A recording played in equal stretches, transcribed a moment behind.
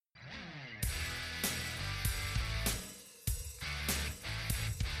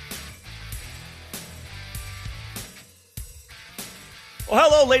Well,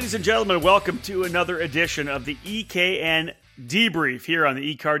 hello, ladies and gentlemen. Welcome to another edition of the EKN Debrief here on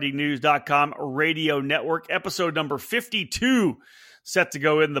the eCarDnews.com radio network. Episode number 52 set to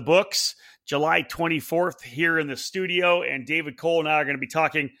go in the books. July 24th here in the studio. And David Cole and I are going to be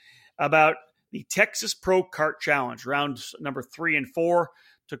talking about the Texas Pro Kart Challenge. Rounds number 3 and 4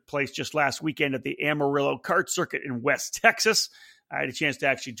 took place just last weekend at the Amarillo Kart Circuit in West Texas. I had a chance to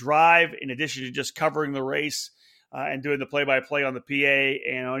actually drive in addition to just covering the race. And doing the play-by-play on the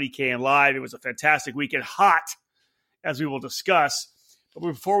PA and on EKN Live. It was a fantastic weekend, hot, as we will discuss.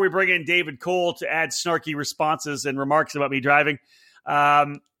 But before we bring in David Cole to add snarky responses and remarks about me driving,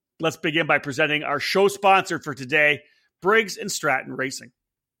 let's begin by presenting our show sponsor for today, Briggs & Stratton Racing.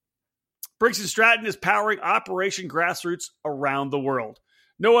 Briggs & Stratton is powering Operation Grassroots around the world.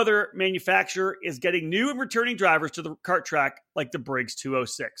 No other manufacturer is getting new and returning drivers to the kart track like the Briggs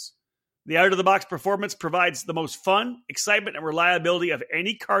 206. The out-of-the-box performance provides the most fun, excitement, and reliability of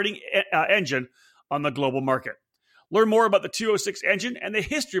any karting engine on the global market. Learn more about the 206 engine and the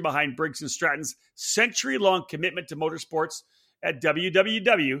history behind Briggs & Stratton's century-long commitment to motorsports at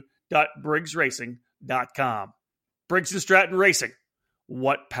www.briggsracing.com. Briggs & Stratton Racing,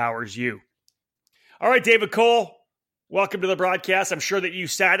 what powers you? All right, David Cole, welcome to the broadcast. I'm sure that you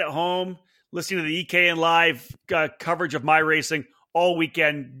sat at home listening to the EKN Live coverage of my racing all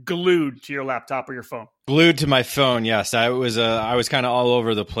weekend, glued to your laptop or your phone. Glued to my phone, yes. I was kind of all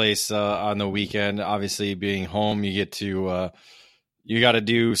over the place on the weekend. Obviously, being home, you get to you got to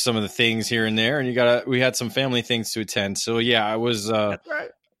do some of the things here and there, and we had some family things to attend. So yeah, I was. That's right.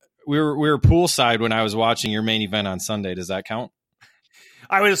 We were poolside when I was watching your main event on Sunday. Does that count?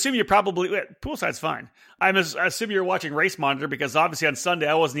 I would assume you're probably poolside's fine. I assume you're watching Race Monitor because obviously on Sunday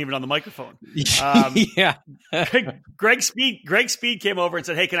I wasn't even on the microphone. Yeah. Greg Speed came over and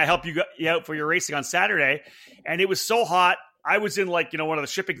said, "Hey, can I help you out for your racing on Saturday?" And it was so hot. I was in one of the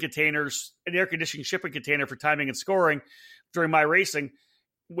shipping containers, an air conditioning shipping container for timing and scoring during my racing.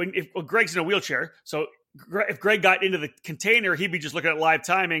 Greg's in a wheelchair, so if Greg got into the container, he'd be just looking at live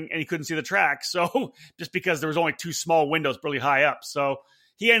timing and he couldn't see the track. So just because there was only two small windows really high up. So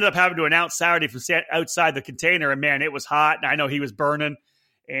he ended up having to announce Saturday from outside the container. And man, it was hot. And I know he was burning.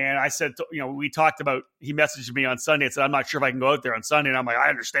 And I said, we talked about, he messaged me on Sunday and said, "I'm not sure if I can go out there on Sunday." And I'm like, I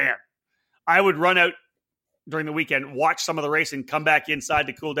understand. I would run out during the weekend, watch some of the racing, come back inside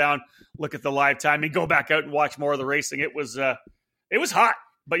to cool down, look at the live timing, go back out and watch more of the racing. It was hot,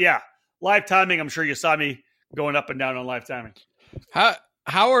 but yeah. Live timing, I'm sure you saw me going up and down on live timing. How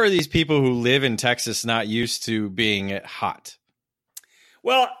are these people who live in Texas not used to being hot?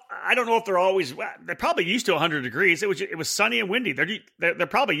 Well, I don't know if they're probably used to 100 degrees. It was sunny and windy. They're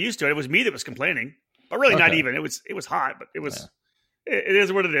probably used to it. It was me that was complaining, but really not even. It was hot, but it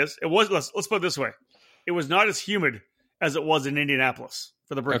is what it is. It was. Let's put it this way: it was not as humid as it was in Indianapolis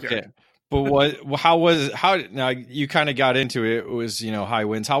for the Brickyard. Okay. But now you kind of got into it. It was, high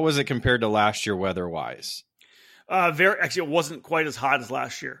winds. How was it compared to last year weather wise? Actually, it wasn't quite as hot as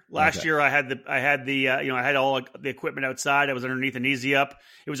last year. Last year I had all the equipment outside. I was underneath an Easy Up.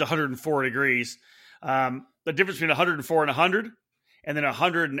 It was 104 degrees. The difference between 104 and 100 and then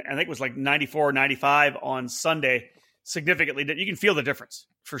 100, I think it was like 94, 95 on Sunday, significantly. You can feel the difference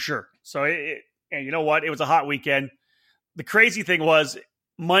for sure. So and you know what? It was a hot weekend. The crazy thing was,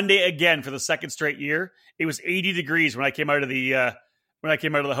 Monday again for the second straight year, it was 80 degrees when I came out of the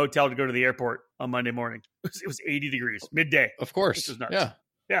hotel to go to the airport on Monday morning. It was 80 degrees midday. Of course, which was nuts.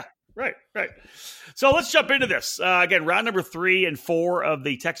 Yeah, right. So let's jump into this again. Round number 3 and 4 of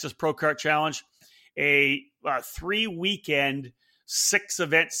the Texas Pro Kart Challenge, a 3-weekend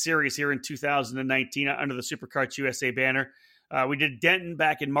 6-event series here in 2019 under the SuperKarts USA banner. We did Denton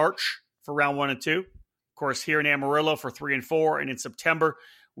back in March for round 1 and 2. Of course, here in Amarillo for 3 and 4, and in September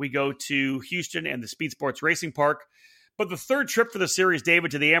we go to Houston and the Speed Sports Racing Park. But the third trip for the series, David,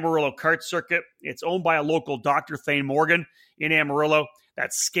 to the Amarillo Kart Circuit. It's owned by a local Dr. Thane Morgan in Amarillo.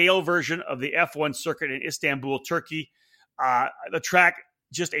 That scale version of the F1 circuit in Istanbul, Turkey. The track,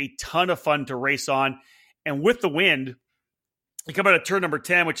 just a ton of fun to race on. And with the wind, you come out of turn number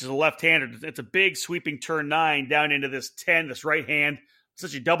 10, which is a left-hander. It's a big sweeping turn 9 down into this 10, this right hand.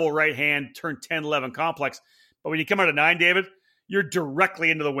 Such a double right hand, turn 10, 11 complex. But when you come out of 9, David, you're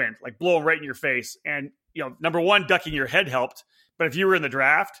directly into the wind, like blowing right in your face. And, number one, ducking your head helped. But if you were in the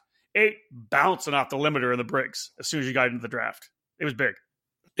draft, it bouncing off the limiter in the Briggs as soon as you got into the draft. It was big.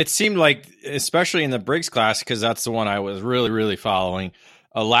 It seemed like, especially in the Briggs class, because that's the one I was really, really following,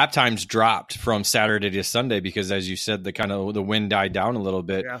 lap times dropped from Saturday to Sunday because, as you said, the wind died down a little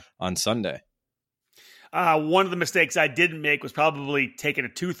bit on Sunday. One of the mistakes I didn't make was probably taking a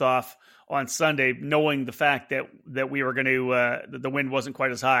tooth off on Sunday, knowing the fact that we were going to that the wind wasn't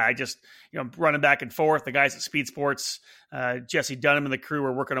quite as high. I just running back and forth. The guys at Speed Sports, Jesse Dunham and the crew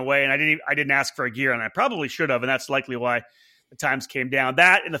were working away, and I didn't ask for a gear, and I probably should have, and that's likely why the times came down.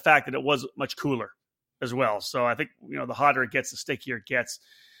 That and the fact that it was much cooler as well. So I think the hotter it gets, the stickier it gets.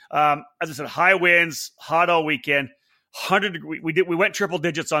 As I said, high winds, hot all weekend. 100 degree. We went triple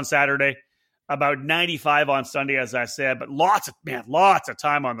digits on Saturday, about 95 on Sunday, as I said, but lots of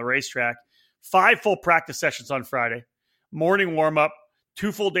time on the racetrack. 5 full practice sessions on Friday, morning warm up,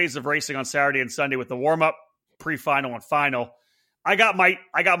 2 full days of racing on Saturday and Sunday with the warm up, pre-final, and final. I got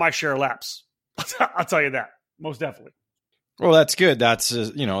my share of laps. I'll tell you that, most definitely. Well, that's good. That's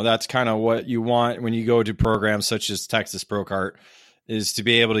that's kind of what you want when you go to programs such as Texas Pro Kart, is to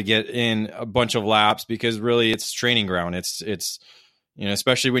be able to get in a bunch of laps, because really it's training ground. It's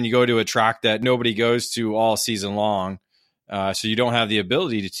especially when you go to a track that nobody goes to all season long, so you don't have the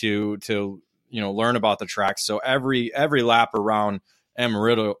ability to learn about the track. So every lap around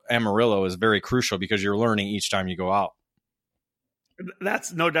Amarillo is very crucial, because you're learning each time you go out.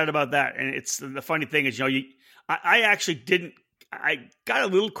 That's no doubt about that. And it's the funny thing is, I actually didn't. I got a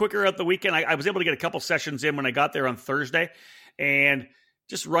little quicker at the weekend. I was able to get a couple sessions in when I got there on Thursday, and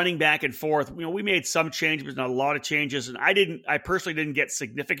just running back and forth. We made some changes, but not a lot of changes. And I personally didn't get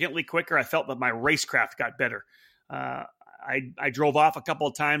significantly quicker. I felt that my racecraft got better. I drove off a couple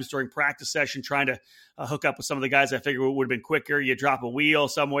of times during practice session trying to hook up with some of the guys. I figured it would have been quicker. You drop a wheel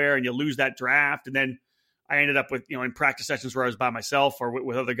somewhere and you lose that draft, and then I ended up with in practice sessions where I was by myself or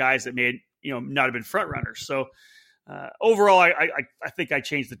with other guys that may not have been front runners. So overall, I think I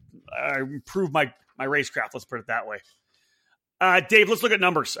improved my racecraft. Let's put it that way. Dave, let's look at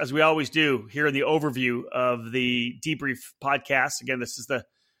numbers, as we always do here in the overview of the Debrief podcast. Again, this is the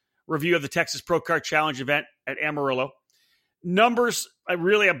review of the Texas Pro Kart Challenge event at Amarillo. Numbers,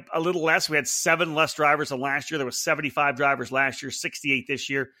 really a little less. We had 7 less drivers than last year. There was 75 drivers last year, 68 this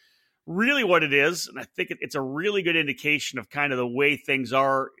year. Really what it is, and I think it's a really good indication of kind of the way things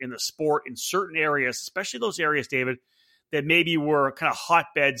are in the sport in certain areas, especially those areas, David, that maybe were kind of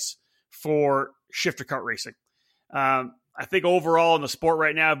hotbeds for shifter kart racing. I think overall in the sport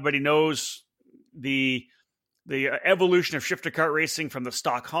right now, everybody knows the evolution of shifter kart racing from the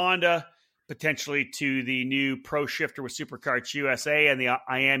stock Honda potentially to the new pro shifter with Superkarts USA and the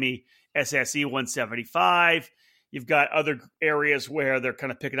IAME SSE 175. You've got other areas where they're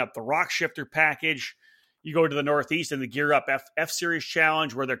kind of picking up the rock shifter package. You go to the Northeast and the Gear Up F Series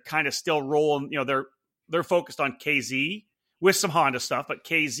Challenge, where they're kind of still rolling. They're focused on KZ with some Honda stuff, but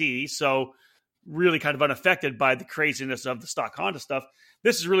KZ. So really kind of unaffected by the craziness of the stock Honda stuff.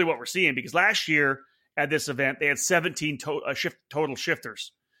 This is really what we're seeing, because last year at this event, they had 17 total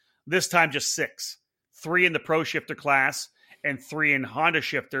shifters. This time, just 6. 3 in the pro shifter class and 3 in Honda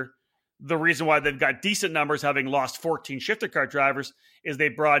shifter. The reason why they've got decent numbers, having lost 14 shifter kart drivers, is they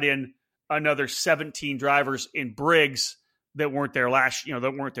brought in another 17 drivers in Briggs that weren't there last year.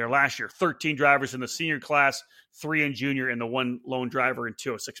 13 drivers in the senior class, 3 in junior, and the 1 lone driver in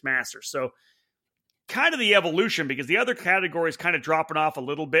 206 Masters. So kind of the evolution, because the other categories kind of dropping off a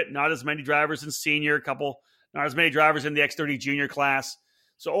little bit. Not as many drivers in senior, not as many drivers in the X30 junior class.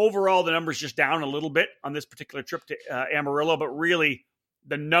 So overall, the number's just down a little bit on this particular trip to Amarillo. But really,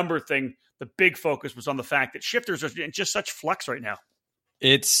 the number thing, the big focus was on the fact that shifters are in just such flux right now.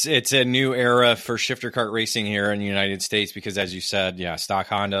 It's a new era for shifter kart racing here in the United States, because, as you said, stock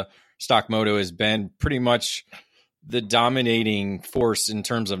Honda, stock moto has been pretty much the dominating force in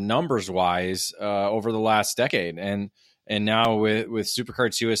terms of numbers wise over the last decade. And now with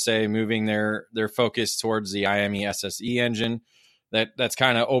Superkarts USA moving their focus towards the IAME SSE engine, that's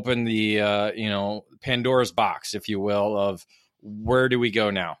kind of opened the, Pandora's box, if you will, of where do we go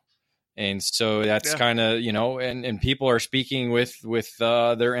now? And so that's kind of, and people are speaking with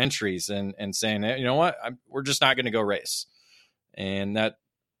their entries and saying, you know what, we're just not going to go race. And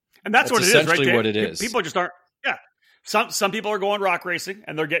that's what it is, right? Essentially what it is. People just aren't. Yeah. Some people are going rock racing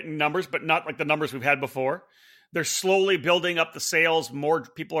and they're getting numbers, but not like the numbers we've had before. They're slowly building up the sales. More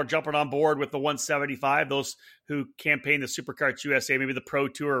people are jumping on board with the 175. Those who campaign the Superkarts USA, maybe the Pro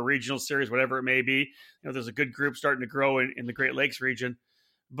Tour or Regional Series, whatever it may be. There's a good group starting to grow in the Great Lakes region.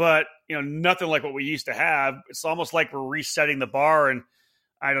 But, nothing like what we used to have. It's almost like we're resetting the bar, and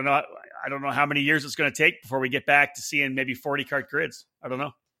I don't know how many years it's going to take before we get back to seeing maybe 40 kart grids. I don't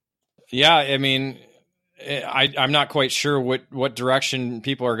know. Yeah, I mean, I'm not quite sure what direction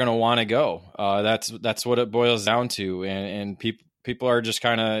people are going to want to go. That's what it boils down to, and people are just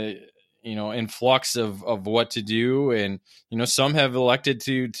kind of in flux of what to do, and some have elected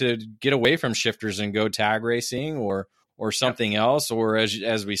to get away from shifters and go tag racing or or something else, or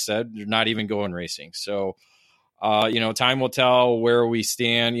as we said, not even going racing. So, time will tell where we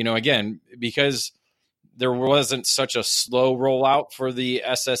stand, again, because there wasn't such a slow rollout for the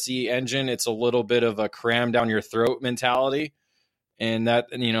SSE engine. It's a little bit of a cram down your throat mentality, and that,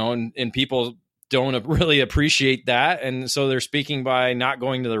 and people don't really appreciate that. And so they're speaking by not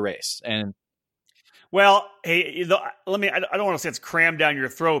going to the race. And well, hey, I don't want to say it's crammed down your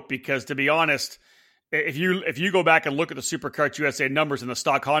throat, because to be honest, if you go back and look at the SuperKarts USA numbers in the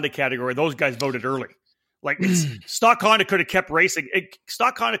stock Honda category, those guys voted early. Like, stock Honda could have kept racing.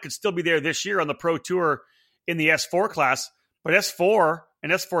 Stock Honda could still be there this year on the Pro Tour in the S4 class, but S4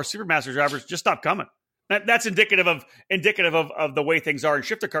 and S4 Supermaster drivers just stopped coming. That's indicative of the way things are in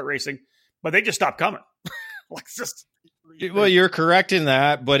shifter kart racing, but they just stopped coming. Well, you're correct in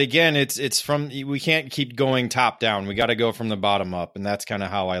that, but again, it's from, we can't keep going top down. We got to go from the bottom up, and that's kind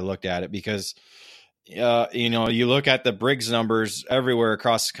of how I looked at it, because you look at the Briggs numbers everywhere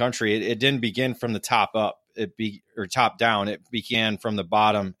across the country. It didn't begin from the top up. Or top down. It began from the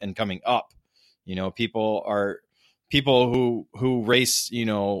bottom and coming up. People who race,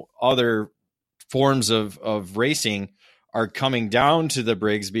 other forms of racing are coming down to the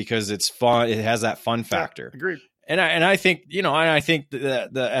Briggs because it's fun. It has that fun factor. Yeah, agreed. And I think, I think the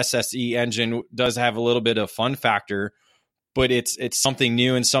SSE engine does have a little bit of fun factor, but it's something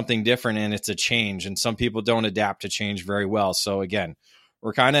new and something different, and it's a change, and some people don't adapt to change very well. So again,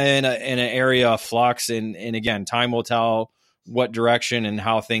 we're kind of in an area of flux, and again, time will tell what direction and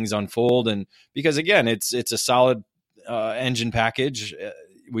how things unfold. And because again, it's a solid engine package.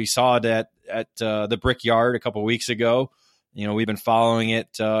 We saw it at the Brickyard a couple of weeks ago. We've been following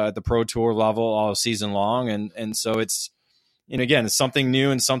it at the Pro Tour level all season long, and so it's, again, it's something new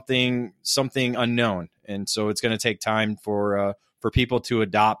and something unknown, and so it's going to take time for people to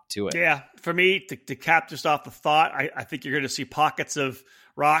adopt to it. Yeah, for me, to cap just off the thought, I think you're going to see pockets of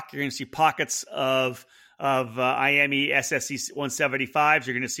rock. You're going to see pockets of IME SSE 175s.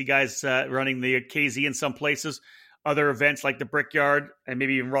 You're going to see guys running the KZ in some places. Other events like the Brickyard and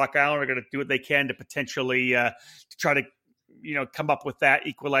maybe even Rock Island are going to do what they can to potentially to try to come up with that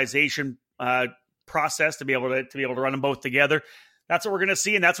equalization process to be able to run them both together. That's what we're going to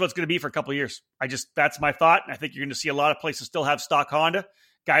see, and that's what it's going to be for a couple of years. That's my thought. And I think you're going to see a lot of places still have stock Honda.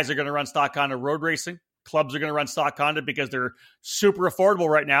 Guys are going to run stock Honda road racing. Clubs are going to run stock Honda because they're super affordable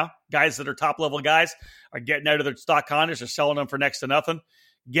right now. Guys that are top level guys are getting out of their stock Hondas. They're selling them for next to nothing.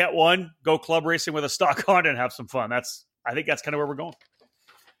 Get one, go club racing with a stock Honda and have some fun. I think that's kind of where we're going.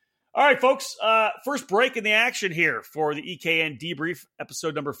 All right, folks. First break in the action here for the EKN Debrief,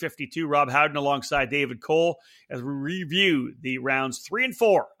 episode number 52. Rob Howden alongside David Cole as we review the rounds 3 and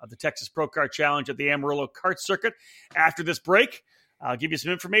 4 of the Texas Pro Kart Challenge at the Amarillo Kart Circuit. After this break, I'll give you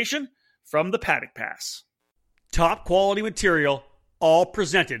some information from the Paddock Pass. Top quality material, all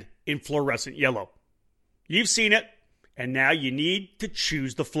presented in fluorescent yellow. You've seen it, and now you need to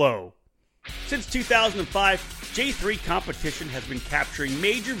choose the flow. Since 2005, J3 Competition has been capturing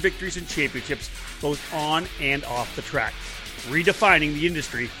major victories and championships both on and off the track, redefining the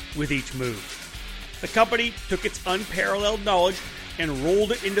industry with each move. The company took its unparalleled knowledge and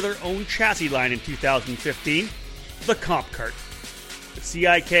rolled it into their own chassis line in 2015, the Comp Kart. The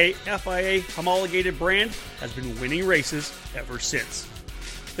CIK FIA homologated brand has been winning races ever since.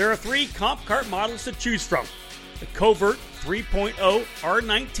 There are 3 Comp Kart models to choose from. The Covert 3.0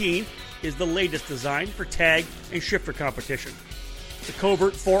 R19 is the latest design for tag and shifter competition. The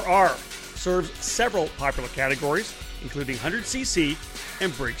Covert 4R serves several popular categories, including 100cc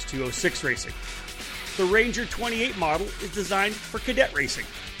and Briggs 206 racing. The Ranger 28 model is designed for cadet racing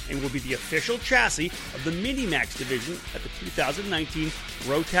and will be the official chassis of the Minimax division at the 2019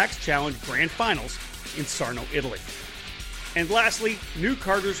 Rotax Challenge Grand Finals in Sarno, Italy. And lastly, new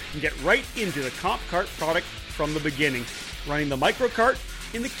karters can get right into the Comp Kart product from the beginning, running the Micro Kart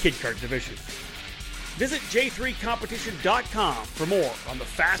in the Kid Kart division. Visit j3competition.com for more on the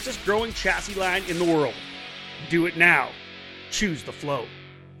fastest growing chassis line in the world. Do it now. Choose the flow.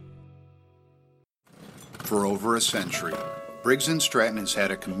 For over a century, Briggs & Stratton has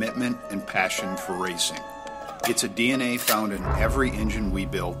had a commitment and passion for racing. It's a DNA found in every engine we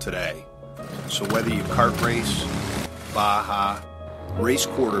build today. So whether you kart race, Baja, race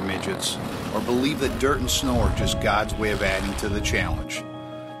quarter midgets, or believe that dirt and snow are just God's way of adding to the challenge,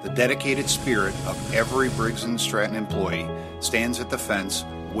 the dedicated spirit of every Briggs & Stratton employee stands at the fence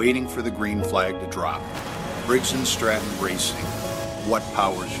waiting for the green flag to drop. Briggs & Stratton Racing. What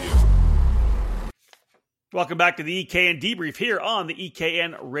powers you? Welcome back to the EKN Debrief here on the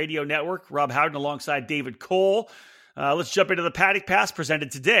EKN Radio Network. Rob Howden alongside David Cole. Let's jump into the Paddock Pass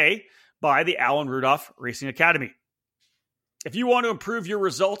presented today by the Alan Rudolph Racing Academy. If you want to improve your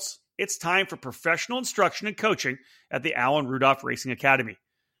results, it's time for professional instruction and coaching at the Alan Rudolph Racing Academy.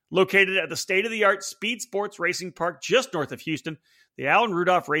 Located at the state-of-the-art Speed Sports Racing Park just north of Houston, the Alan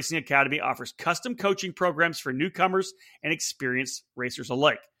Rudolph Racing Academy offers custom coaching programs for newcomers and experienced racers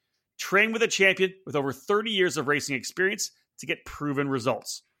alike. Train with a champion with over 30 years of racing experience to get proven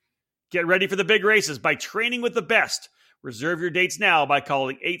results. Get ready for the big races by training with the best. Reserve your dates now by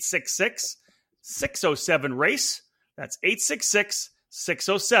calling 866-607-RACE. That's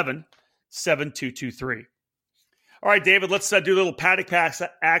 866-607-7223. All right, David, let's do a little paddock pass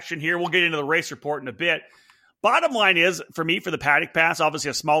action here. We'll get into the race report in a bit. Bottom line is, for me, for the paddock pass, obviously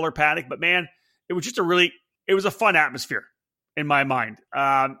a smaller paddock, but man, it was just it was a fun atmosphere in my mind.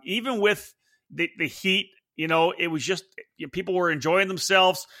 Even with the heat, it was just, people were enjoying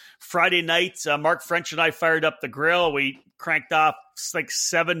themselves. Friday night, Mark French and I fired up the grill. We cranked off like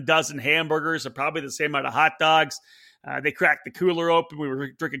 7 dozen hamburgers and probably the same amount of hot dogs. They cracked the cooler open. We were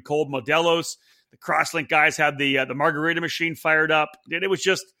drinking cold Modelo's. The Crosslink guys had the margarita machine fired up. It was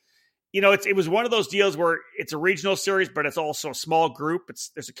just, it was one of those deals where it's a regional series, but it's also a small group.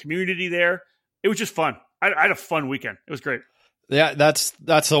 There's a community there. It was just fun. I had a fun weekend. It was great. Yeah, that's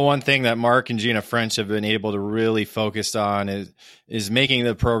the one thing that Mark and Gina French have been able to really focus on is making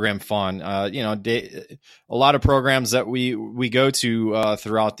the program fun. A lot of programs that we go to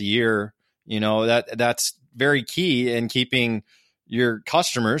throughout the year, that's very key in keeping your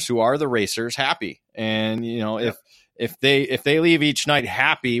customers, who are the racers, happy. And if they leave each night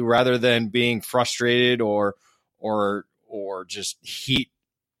happy rather than being frustrated or just heat,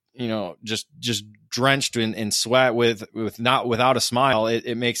 just drenched in sweat without a smile,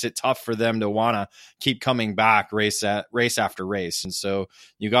 it makes it tough for them to want to keep coming back race after race. And so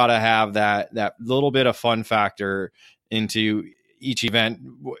you got to have that little bit of fun factor into each event,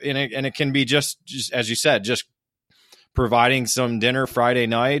 and it can be just as you said, just providing some dinner Friday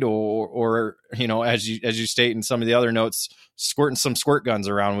night, or as you state in some of the other notes, squirting some squirt guns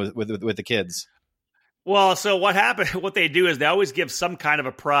around with the kids. Well, so what they do is they always give some kind of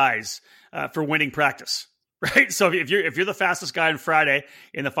a prize for winning practice, right? So if you're the fastest guy on Friday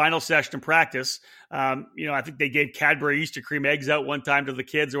in the final session of practice, I think they gave Cadbury Easter cream eggs out one time to the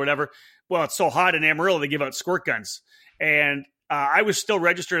kids or whatever. Well, it's so hot in Amarillo, they give out squirt guns. And I was still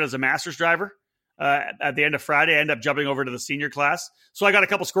registered as a master's driver. At the end of Friday, I ended up jumping over to the senior class. So I got a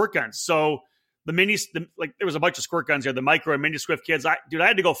couple squirt guns. So the minis, there was a bunch of squirt guns there, the micro and mini Swift kids. I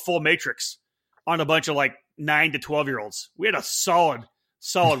had to go full matrix on a bunch of 9 to 12-year-olds. We had a solid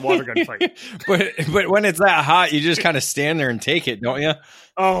water gun fight. but when it's that hot, you just kind of stand there and take it, don't you?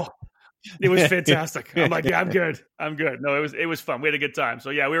 Oh, it was fantastic. I'm like, yeah, I'm good. No, it was fun. We had a good time.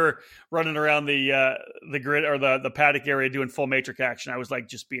 So yeah, we were running around the grid or the paddock area doing full matrix action. I was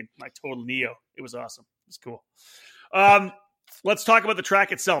just being my total Neo. It was awesome. It was cool. Let's talk about the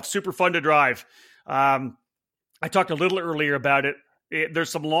track itself. Super fun to drive. I talked a little earlier about it. There's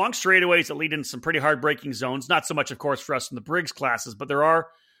some long straightaways that lead into some pretty hard braking zones. Not so much, of course, for us in the Briggs classes, but there are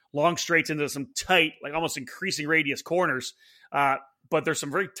long straights into some tight, almost increasing radius corners. But there's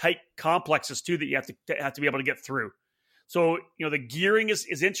some very tight complexes too that you have to be able to get through. So the gearing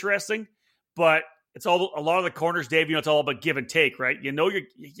is interesting, but it's a lot of the corners, Dave. It's all about give and take, right? You're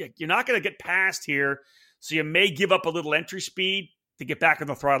not going to get past here, so you may give up a little entry speed to get back on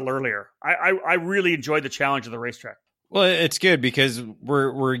the throttle earlier. I really enjoyed the challenge of the racetrack. Well, it's good because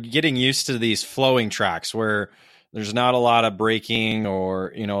we're getting used to these flowing tracks where there's not a lot of braking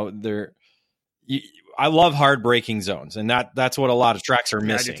or I love hard braking zones, and that's what a lot of tracks are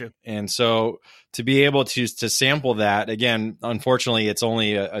missing. Yeah, I do too. And so to be able to sample that, again, unfortunately, it's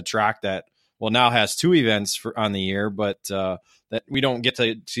only a track that now has 2 events on the year, but that we don't get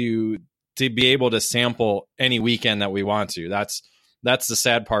to be able to sample any weekend that we want to. That's the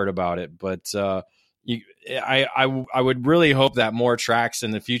sad part about it. But I would really hope that more tracks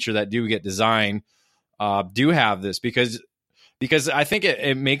in the future that do get designed do have this, because I think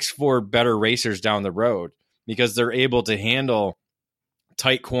it makes for better racers down the road, because they're able to handle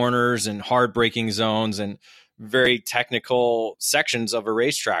tight corners and hard braking zones and very technical sections of a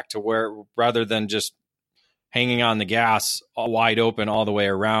racetrack, to where rather than just hanging on the gas wide open all the way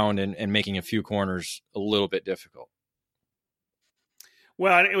around and making a few corners a little bit difficult.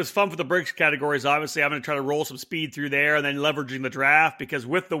 Well, it was fun for the Briggs categories. Obviously, I'm going to try to roll some speed through there and then leveraging the draft, because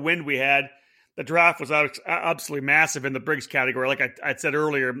with the wind we had, the draft was absolutely massive in the Briggs category. Like I said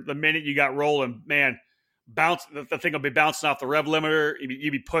earlier, the minute you got rolling, man, the thing will be bouncing off the rev limiter.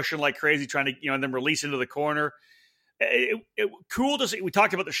 You'd be pushing like crazy, trying to, and then release into the corner. Cool to see. We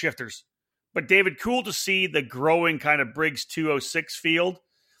talked about the shifters, but David, cool to see the growing kind of Briggs 206 field.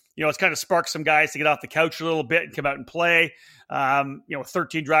 it's kind of sparked some guys to get off the couch a little bit and come out and play.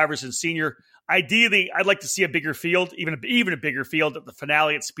 13 drivers and senior. Ideally, I'd like to see a bigger field, even a bigger field at the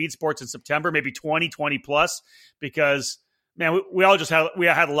finale at Speed Sports in September, maybe 20 plus, because man, we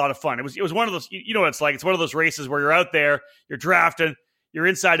had a lot of fun. It was one of those, what it's like. It's one of those races where you're out there, you're drafting, you're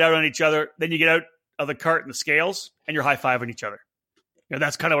inside out on each other, then you get out of the cart and the scales, and you're high-fiving each other.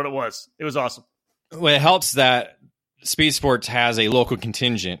 That's kind of what it was. It was awesome. Well, it helps that Speed Sports has a local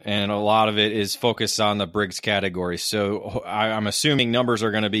contingent, and a lot of it is focused on the Briggs category. So I'm assuming numbers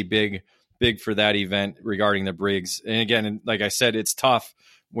are going to be big for that event regarding the Briggs. And again, like I said, it's tough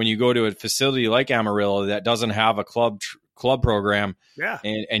when you go to a facility like Amarillo that doesn't have a club program,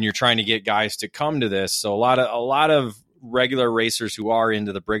 and you're trying to get guys to come to this. So a lot of regular racers who are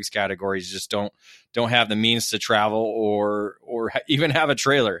into the Briggs categories just don't have the means to travel or even have a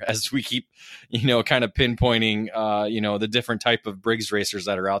trailer, as we keep, kind of pinpointing, the different type of Briggs racers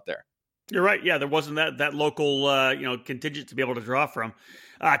that are out there. You're right. Yeah, there wasn't that local, contingent to be able to draw from.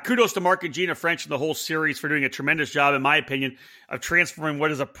 Kudos to Mark and Gina French and the whole series for doing a tremendous job, in my opinion, of transforming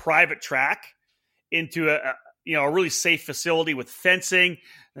what is a private track into a really safe facility with fencing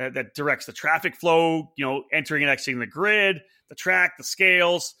that directs the traffic flow, entering and exiting the grid, the track, the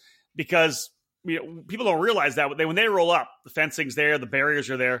scales, because people don't realize that when they roll up, the fencing's there, the barriers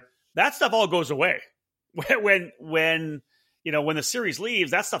are there, that stuff all goes away. When the series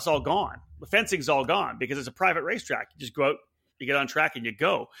leaves, that stuff's all gone. The fencing's all gone because it's a private racetrack. You just go out, you get on track, and you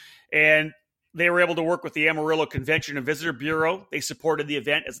go. And they were able to work with the Amarillo Convention and Visitor Bureau. They supported the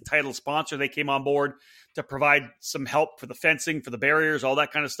event as a title sponsor. They came on board to provide some help for the fencing, for the barriers, all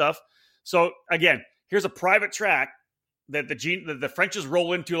that kind of stuff. So again, here's a private track that the Frenches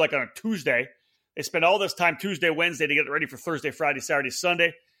roll into like on a Tuesday. They spend all this time Tuesday, Wednesday to get it ready for Thursday, Friday, Saturday,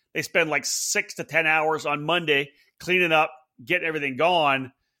 Sunday. They spend like 6 to 10 hours on Monday cleaning up, getting everything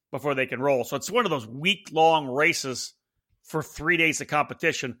going before they can roll. So it's one of those week-long races for 3 days of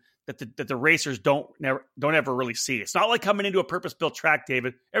competition that the racers don't ever really see. It's not like coming into a purpose-built track,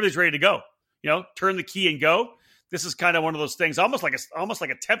 David. Everything's ready to go. Turn the key and go. This is kind of one of those things, almost like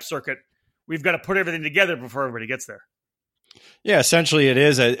a temp circuit. We've got to put everything together before everybody gets there. Yeah, essentially it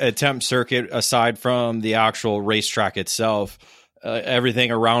is a temp circuit aside from the actual racetrack itself.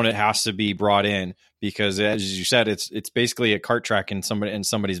 Everything around it has to be brought in because, as you said, it's basically a kart track in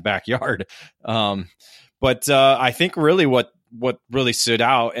somebody's backyard. But I think really what really stood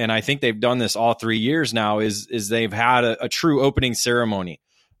out, and I think they've done this all 3 years now, is they've had a true opening ceremony,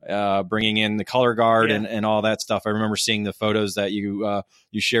 bringing in the color guard and all that stuff. I remember seeing the photos that you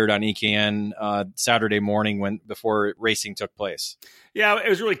shared on EKN Saturday morning before racing took place. Yeah, it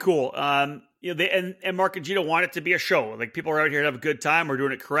was really cool. They Mark and Gina want it to be a show. Like, people are out here to have a good time. We're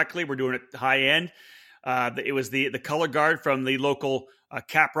doing it correctly. We're doing it high end. It was the color guard from the local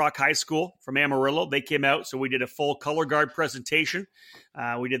Caprock High School from Amarillo. They came out, so we did a full color guard presentation.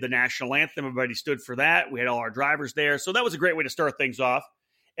 We did the national anthem. Everybody stood for that. We had all our drivers there. So that was a great way to start things off.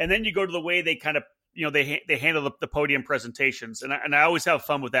 And then you go to the way they kind of, they handle the podium presentations. And I always have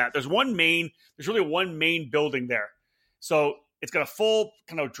fun with that. There's really one main building there. So it's got a full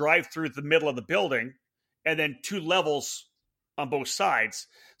kind of drive through the middle of the building and then 2 levels on both sides.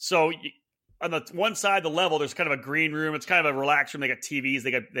 So on the one side, the level, there's kind of a green room. It's kind of a relaxed room. They got TVs.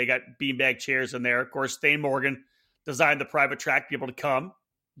 They got beanbag chairs in there. Of course, Thane Morgan designed the private track to be able to come,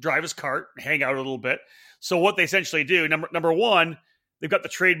 drive his cart, hang out a little bit. So what they essentially do, number one, they've got the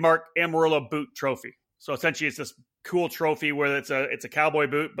trademark Amarillo boot trophy. So essentially, it's this cool trophy where it's a cowboy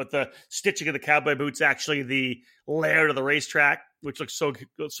boot, but the stitching of the cowboy boot's actually the layout of the racetrack, which looks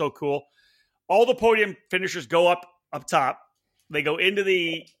so cool. All the podium finishers go up top. They go into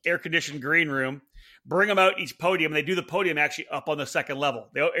the air-conditioned green room, bring them out each podium. They do the podium actually up on the second level.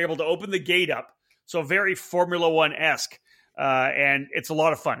 They're able to open the gate up. So very Formula One-esque. And it's a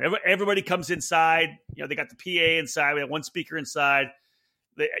lot of fun. Everybody comes inside. They got the PA inside. We have one speaker inside.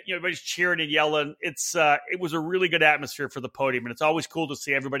 Everybody's cheering and yelling. It was a really good atmosphere for the podium, and it's always cool to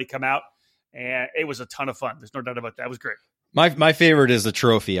see everybody come out. And it was a ton of fun. There's no doubt about that. It was great. My favorite is the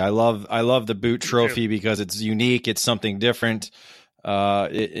trophy. I love the boot trophy because it's unique. It's something different.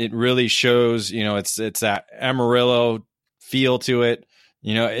 It really shows, it's that Amarillo feel to it.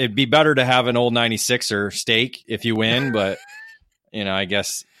 It'd be better to have an old 96er stake if you win, but I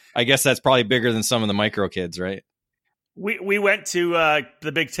guess that's probably bigger than some of the micro kids, right? We went to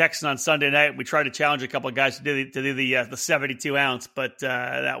the Big Texan on Sunday night. We tried to challenge a couple of guys to do the 72 ounce, but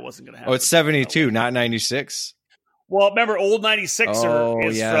that wasn't going to happen. Oh, it's 72, not 96. Well, remember, old 96er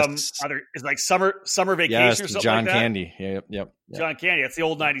is like summer vacation or something John like that. Candy. Yep. John Candy. That's the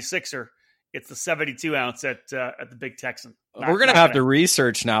old 96er. It's the 72 ounce at the Big Texan. We're going to have to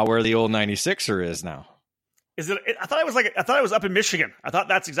research now where the old 96er is now. Is it? I thought it was up in Michigan. I thought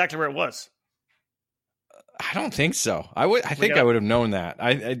that's exactly where it was. I don't think so. I would have known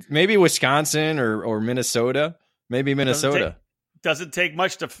that. Maybe Wisconsin or Minnesota. Maybe Minnesota. Doesn't take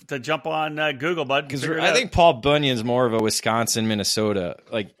much to jump on Google, bud. Because I think Paul Bunyan's more of a Wisconsin, Minnesota.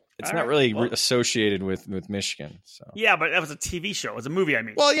 Like it's not really associated with Michigan. So yeah, but that was a TV show. It was a movie. I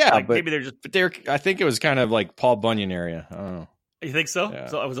mean, well, yeah, like, but maybe they're just. But I think it was kind of like Paul Bunyan area. I don't know. You think so? Yeah.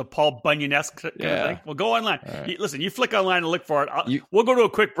 So it was a Paul Bunyan-esque kind of thing? Well, go online. Right. Listen, you flick online and look for it. We'll go to a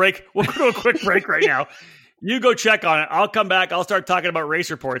quick break. We'll go to a quick break right now. You go check on it. I'll come back. I'll start talking about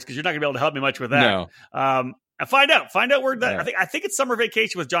race reports because you're not going to be able to help me much with that. No. And find out where that. Right. I think it's Summer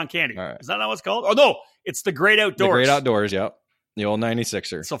Vacation with John Candy. Right. Is that not what it's called? Oh no, it's the Great Outdoors. The Great Outdoors. Yep. The old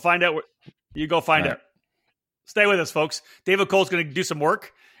 96er. So find out. You go find out. Stay with us, folks. David Cole's going to do some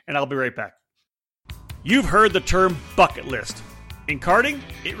work, and I'll be right back. You've heard the term bucket list. In karting,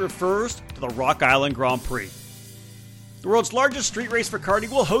 it refers to the Rock Island Grand Prix. The world's largest street race for karting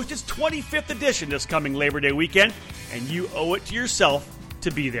will host its 25th edition this coming Labor Day weekend, and you owe it to yourself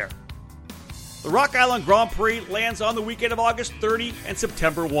to be there. The Rock Island Grand Prix lands on the weekend of August 30 and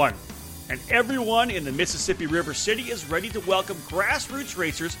September 1, and everyone in the Mississippi River City is ready to welcome grassroots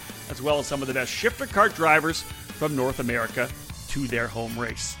racers as well as some of the best shifter kart drivers from North America to their home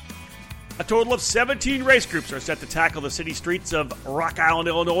race. A total of 17 race groups are set to tackle the city streets of Rock Island,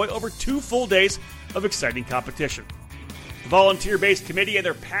 Illinois over 2 full days of exciting competition. The volunteer-based committee and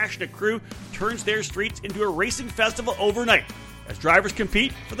their passionate crew turns their streets into a racing festival overnight as drivers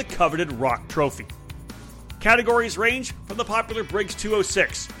compete for the coveted Rock Trophy. Categories range from the popular Briggs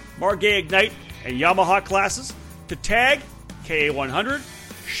 206, Margay Ignite, and Yamaha classes to tag, KA100,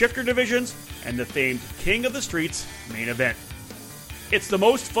 shifter divisions, and the famed King of the Streets main event. It's the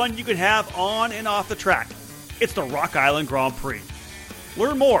most fun you can have on and off the track. It's the Rock Island Grand Prix.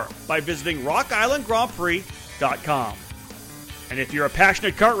 Learn more by visiting rockislandgrandprix.com. And if you're a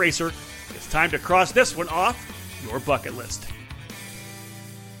passionate kart racer, it's time to cross this one off your bucket list.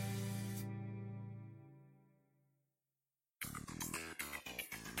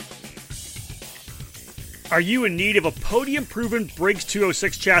 Are you in need of a podium-proven Briggs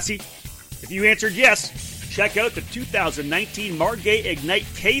 206 chassis? If you answered yes, check out the 2019 Margay Ignite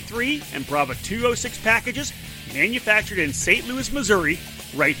K3 and Brava 206 packages manufactured in St. Louis, Missouri,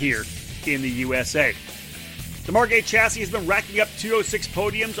 right here in the USA. The Margay chassis has been racking up 206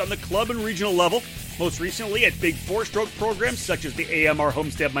 podiums on the club and regional level, most recently at big four-stroke programs such as the AMR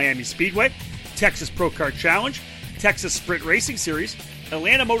Homestead Miami Speedway, Texas Pro Kart Challenge, Texas Sprint Racing Series,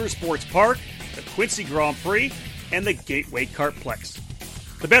 Atlanta Motorsports Park, the Quincy Grand Prix, and the Gateway Kartplex.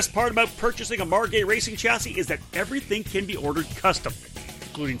 The best part about purchasing a Margay racing chassis is that everything can be ordered custom,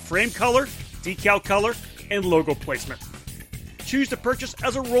 including frame color, decal color, and logo placement. Choose to purchase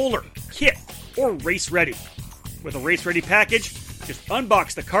as a roller, kit, or race ready. With a race ready package, just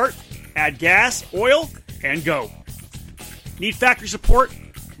unbox the cart, add gas, oil, and go. Need factory support?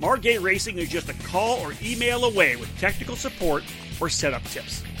 Margay Racing is just a call or email away with technical support or setup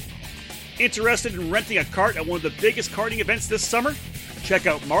tips. Interested in renting a kart at one of the biggest karting events this summer? Check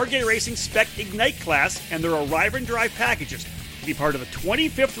out Margay Racing Spec Ignite class and their Arrive and Drive packages to be part of the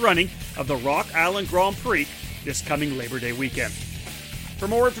 25th running of the Rock Island Grand Prix this coming Labor Day weekend. For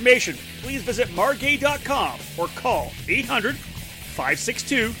more information, please visit margay.com or call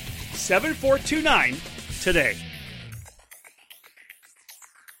 800-562-7429 today.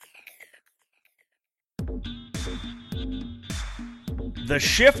 The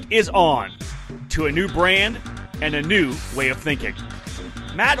shift is on to a new brand and a new way of thinking.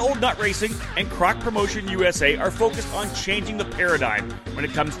 Mad Old Nut Racing and Croc Promotion USA are focused on changing the paradigm when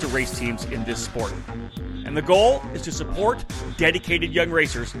it comes to race teams in this sport. And the goal is to support dedicated young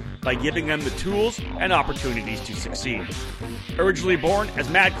racers by giving them the tools and opportunities to succeed. Originally born as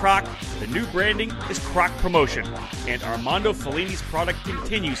Mad Croc, the new branding is Croc Promotion, and Armando Fellini's product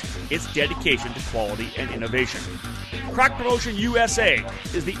continues its dedication to quality and innovation. Croc Promotion USA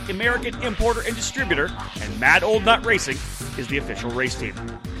is the American importer and distributor, and Mad Old Nut Racing is the official race team.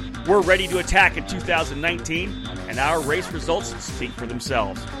 We're ready to attack in 2019, and our race results speak for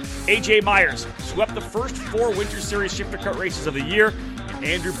themselves. AJ Myers swept the first 4 Winter Series Shifter Kart races of the year, and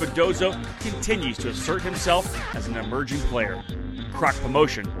Andrew Bedozzo continues to assert himself as an emerging player. Croc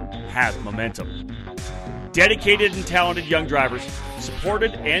Promotion has momentum. Dedicated and talented young drivers,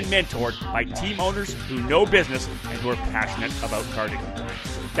 supported and mentored by team owners who know business and who are passionate about karting.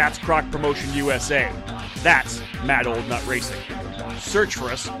 That's Croc Promotion USA. That's Mad Old Nut Racing. Search for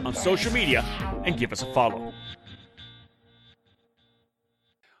us on social media and give us a follow.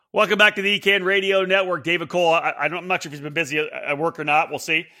 Welcome back to the EKN Radio Network. David Cole, I'm not sure if he's been busy at work or not. We'll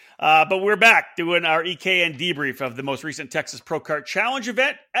see. But we're back doing our EKN debrief of the most recent Texas Pro Kart Challenge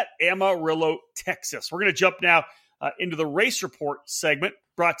event at Amarillo, Texas. We're going to jump now into the race report segment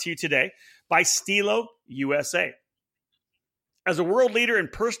brought to you today by Stilo USA. As a world leader in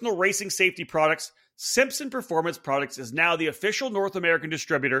personal racing safety products, Simpson Performance Products is now the official North American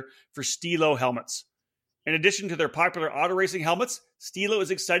distributor for Stilo helmets. In addition to their popular auto racing helmets, Stilo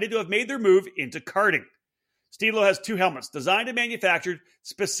is excited to have made their move into karting. Stilo has 2 helmets designed and manufactured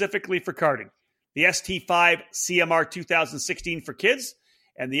specifically for karting. The ST5 CMR 2016 for kids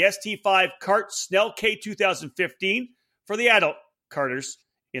and the ST5 Kart Snell K 2015 for the adult karters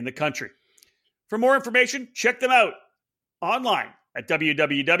in the country. For more information, check them out online at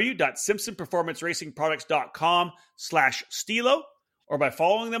www.simpsonperformanceracingproducts.com/Stilo or by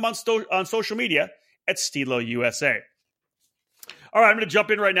following them on social media at Stilo USA. All right, I'm going to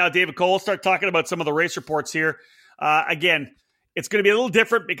jump in right now, David Cole. Start talking about some of the race reports here. Again, it's going to be a little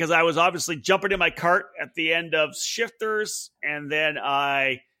different because I was obviously jumping in my cart at the end of Shifters, and then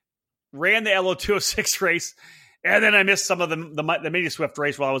I ran the LO206 race, and then I missed some of the Mini Swift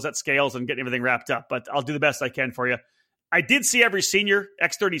race while I was at Scales and getting everything wrapped up. But I'll do the best I can for you. I did see every senior,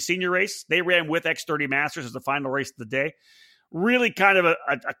 X30 senior race. They ran with X30 Masters as the final race of the day. Really kind of a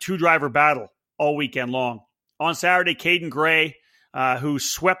 2-driver battle all weekend long. On Saturday, Caden Gray, who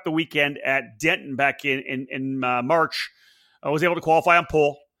swept the weekend at Denton back in March, was able to qualify on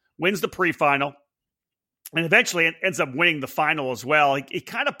pole, wins the pre-final, and eventually ends up winning the final as well. He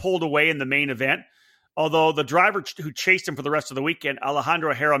kind of pulled away in the main event, although the driver who chased him for the rest of the weekend,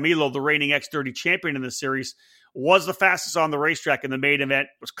 Alejandro Jaramillo, the reigning X30 champion in the series, was the fastest on the racetrack in the main event,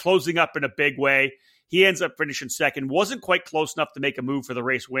 was closing up in a big way. He ends up finishing second, wasn't quite close enough to make a move for the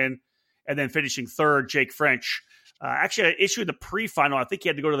race win, and then finishing third, Jake French. Actually, I issued the pre-final. I think he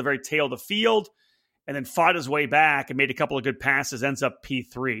had to go to the very tail of the field and then fought his way back and made a couple of good passes, ends up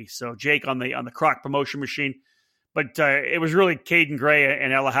P3. So Jake on the Croc promotion machine. But it was really Caden Gray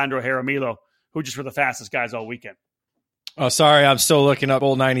and Alejandro Jaramillo who just were the fastest guys all weekend. Oh, sorry. I'm still looking up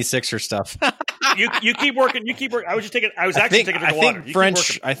old 96er stuff. You keep working. You keep working. I was taking a drink of water.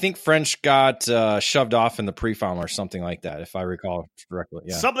 I think French got shoved off in the pre-final or something like that, if I recall correctly.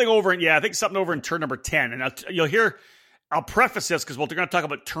 Yeah, I think something over in turn number 10. And you'll hear. I'll preface this because we're going to talk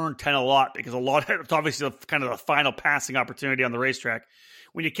about turn 10 a lot because it's obviously kind of the final passing opportunity on the racetrack.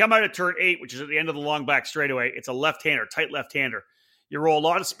 When you come out of turn 8, which is at the end of the long back straightaway, it's a left-hander, tight left-hander. You roll a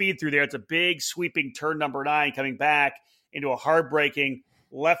lot of speed through there. It's a big sweeping turn number 9 coming back into a hard braking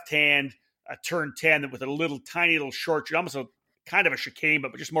left hand. A turn 10 with a little tiny little short, almost a kind of a chicane,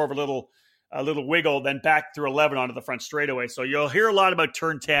 but just more of a little wiggle, then back through 11 onto the front straightaway. So you'll hear a lot about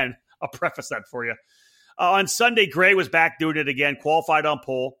turn 10. I'll preface that for you. On Sunday, Gray was back doing it again, qualified on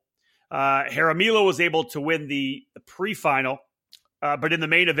pole. Jaramillo was able to win the pre-final, but in the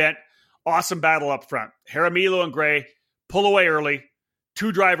main event, awesome battle up front. Jaramillo and Gray pull away early,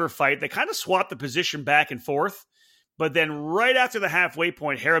 2-driver fight. They kind of swapped the position back and forth. But then right after the halfway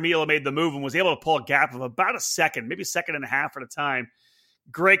point, Jaramillo made the move and was able to pull a gap of about a second, maybe a second and a half at a time.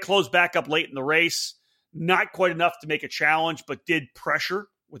 Gray closed back up late in the race. Not quite enough to make a challenge, but did pressure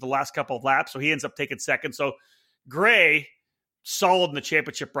with the last couple of laps. So he ends up taking second. So Gray, solid in the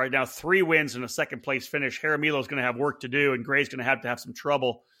championship right now. 3 wins and a second place finish. Jaramillo is going to have work to do, and Gray's going to have some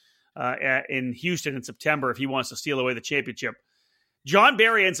trouble in Houston in September if he wants to steal away the championship. John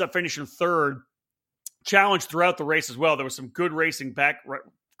Barry ends up finishing third. Challenged throughout the race as well. There was some good racing back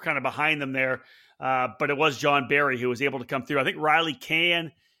kind of behind them there, but it was John Barry who was able to come through. I think Riley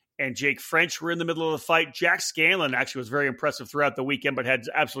Can and Jake French were in the middle of the fight. Jack Scanlon actually was very impressive throughout the weekend, but had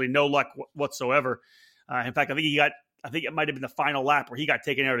absolutely no luck whatsoever. In fact, I think it might have been the final lap where he got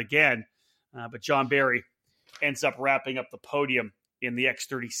taken out again, but John Barry ends up wrapping up the podium in the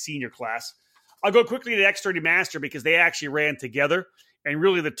X30 senior class. I'll go quickly to the X30 Master because they actually ran together. And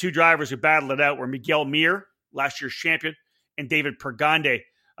really the 2 drivers who battled it out were Miguel Mir, last year's champion, and David Pergande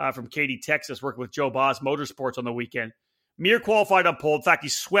from Katy, Texas, working with Joe Boss Motorsports on the weekend. Mir qualified on pole. In fact, he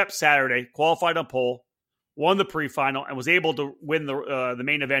swept Saturday, qualified on pole, won the pre-final, and was able to win the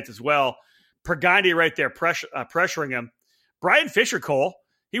main event as well. Pergande right there pressuring him. Brian Fisher, Cole,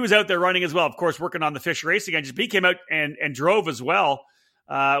 he was out there running as well, of course, working on the Fisher Racing engine. He came out and drove as well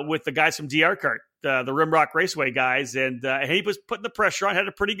with the guys from DR Kart. The Rimrock Raceway guys, and he was putting the pressure on, had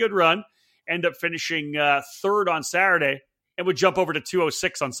a pretty good run, ended up finishing third on Saturday, and would jump over to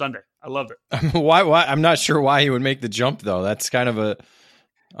 206 on Sunday. I loved it. Why? I'm not sure why he would make the jump, though. That's kind of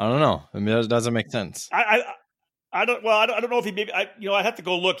I don't know. I mean, it doesn't make sense. I don't know if he maybe, I have to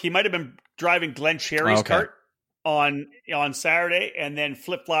go look. He might have been driving Glenn Cherry's kart on Saturday, and then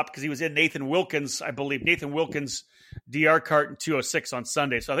flip-flopped because he was in Nathan Wilkins' DR cart in 206 on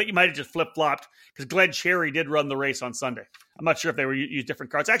Sunday. So I think he might have just flip-flopped because Glenn Cherry did run the race on Sunday. I'm not sure if they were used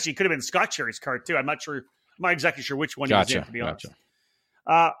different carts. Actually, it could have been Scott Cherry's cart too. I'm not exactly sure which one he was in, to be honest.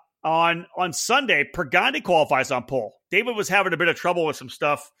 On Sunday, Pagani qualifies on pole. David was having a bit of trouble with some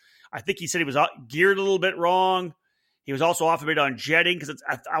stuff. I think he said he was geared a little bit wrong. He was also off a bit on jetting because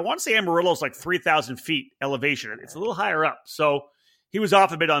I want to say Amarillo is like 3,000 feet elevation. It's a little higher up. So he was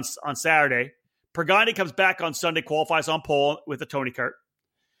off a bit on Saturday. Pagani comes back on Sunday, qualifies on pole with the Tony kart.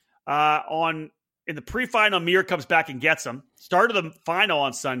 In the pre-final, Mir comes back and gets him. Started the final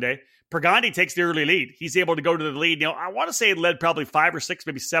on Sunday. Pagani takes the early lead. He's able to go to the lead. I want to say it led probably 5 or 6,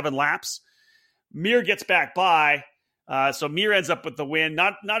 maybe 7 laps. Mir gets back by. So Mir ends up with the win.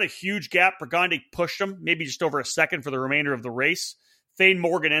 Not a huge gap. Pagani pushed him, maybe just over a second for the remainder of the race. Thane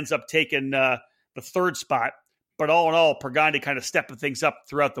Morgan ends up taking the 3rd spot. But all in all, Pagani kind of stepping things up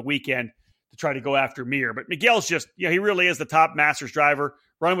throughout the weekend to try to go after Mir. But Miguel's just, he really is the top Masters driver,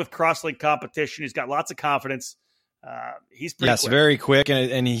 running with crosslink competition. He's got lots of confidence. He's pretty quick. Very quick.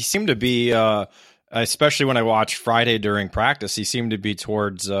 And he seemed to be, especially when I watched Friday during practice, he seemed to be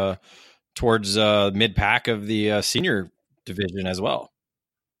towards mid-pack of the senior division as well.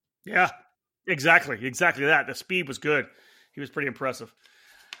 Yeah, exactly that. The speed was good. He was pretty impressive.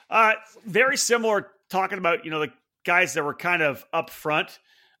 Very similar, talking about, the guys that were kind of up front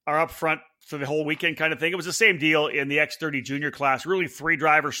for the whole weekend kind of thing. It was the same deal in the X30 junior class. Really 3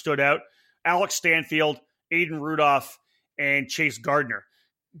 drivers stood out: Alex Stanfield, Aiden Rudolph, and Chase Gardner.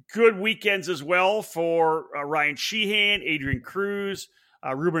 Good weekends as well for Ryan Sheehan, Adrian Cruz,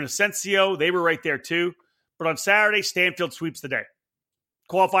 Ruben Asensio. They were right there too. But on Saturday, Stanfield sweeps the day.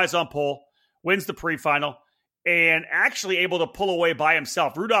 Qualifies on pole, wins the pre-final, and actually able to pull away by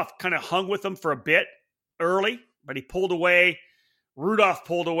himself. Rudolph kind of hung with him for a bit early, but he pulled away. Rudolph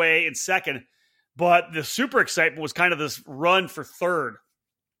pulled away in second. But the super excitement was kind of this run for third.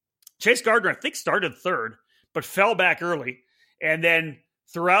 Chase Gardner, I think, started third, but fell back early. And then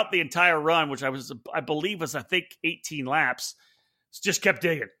throughout the entire run, which I believe was 18 laps, just kept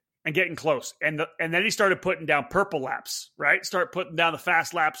digging and getting close. And then he started putting down purple laps, right? Start putting down the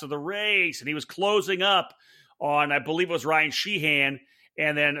fast laps of the race. And he was closing up on, I believe it was Ryan Sheehan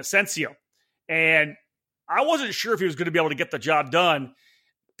and then Asensio. And I wasn't sure if he was going to be able to get the job done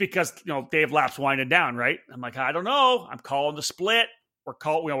because, they have laps winding down, right? I'm like, I don't know. I'm calling the split.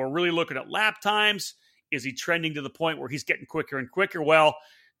 We're really looking at lap times. Is he trending to the point where he's getting quicker and quicker? Well,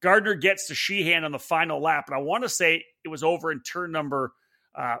 Gardner gets to Sheehan on the final lap, and I want to say it was over in turn number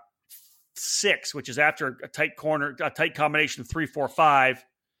 6, which is after a tight combination of 3, 4, 5.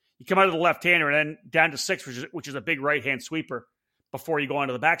 You come out of the left-hander and then down to 6, which is a big right-hand sweeper before you go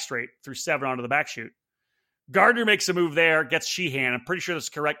onto the back straight through 7 onto the back chute. Gardner makes a move there, gets Sheehan. I'm pretty sure that's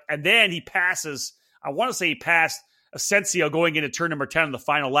correct. And then he passed Asensio going into turn number 10 on the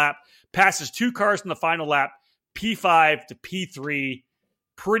final lap. Passes 2 cars in the final lap, P5 to P3.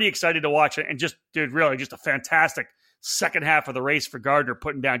 Pretty excited to watch it. And just a fantastic second half of the race for Gardner,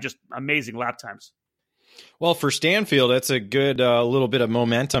 putting down just amazing lap times. Well, for Stanfield, that's a good little bit of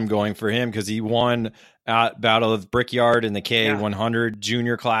momentum going for him because he won at Battle of Brickyard in the K100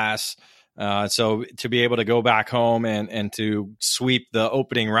 junior class. So to be able to go back home and to sweep the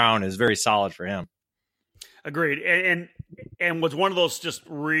opening round is very solid for him. Agreed. And was one of those just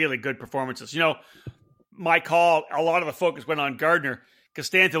really good performances. My call, a lot of the focus went on Gardner because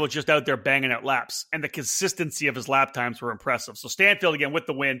Stanfield was just out there banging out laps, and the consistency of his lap times were impressive. So Stanfield, again, with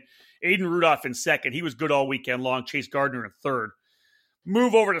the win. Aiden Rudolph in second. He was good all weekend long. Chase Gardner in third.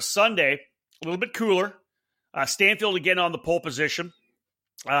 Move over to Sunday, a little bit cooler. Stanfield again on the pole position.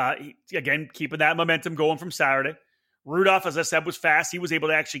 Again, keeping that momentum going from Saturday. Rudolph, as I said, was fast. He was able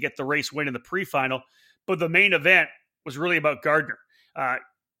to actually get the race win in the pre-final. But the main event was really about Gardner.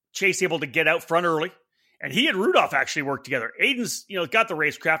 Chase able to get out front early. And he and Rudolph actually worked together. Aiden's, got the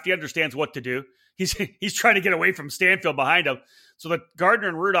racecraft. He understands what to do. He's trying to get away from Stanfield behind him. So the Gardner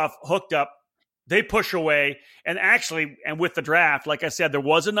and Rudolph hooked up. They push away. And with the draft, like I said, there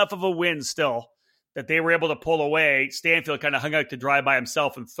was enough of a win still that they were able to pull away. Stanfield kind of hung out to dry by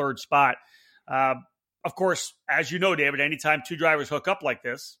himself in third spot. Of course, as you know, David, anytime 2 drivers hook up like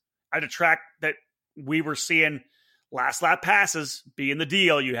this, at a track that we were seeing last lap passes being the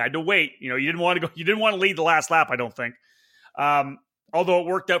deal, you had to wait. You didn't want to lead the last lap, I don't think. Although it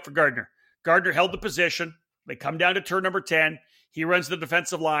worked out for Gardner. Gardner held the position. They come down to turn number 10. He runs the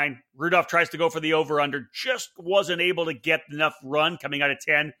defensive line. Rudolph tries to go for the over-under. Just wasn't able to get enough run coming out of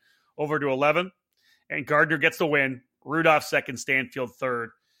 10 over to 11. And Gardner gets the win. Rudolph second, Stanfield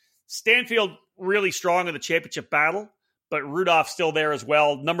third. Stanfield really strong in the championship battle, but Rudolph's still there as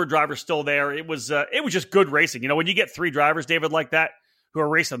well. Number driver's still there. It was just good racing. When you get 3 drivers, David, like that, who are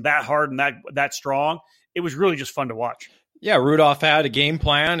racing that hard and that strong, it was really just fun to watch. Yeah, Rudolph had a game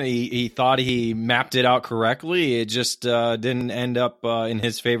plan. He thought he mapped it out correctly. It just didn't end up in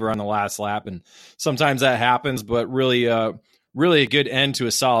his favor on the last lap, and sometimes that happens. But really a good end to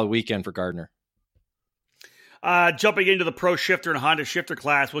a solid weekend for Gardner. Jumping into the Pro Shifter and Honda Shifter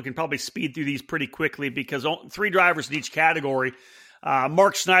class, we can probably speed through these pretty quickly because 3 drivers in each category.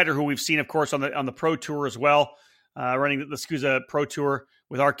 Mark Snyder, who we've seen, of course, on the Pro Tour as well, running the SCUSA Pro Tour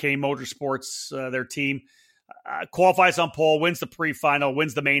with Arcane Motorsports, their team. Qualifies on pole, wins the pre-final,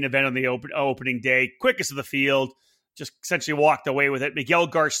 wins the main event on the opening day, quickest of the field, just essentially walked away with it. Miguel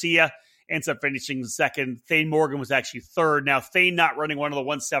Garcia ends up finishing second. Thane Morgan was actually third. Now, Thane not running one of the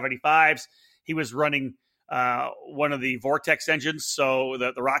 175s. He was running one of the Vortex engines, so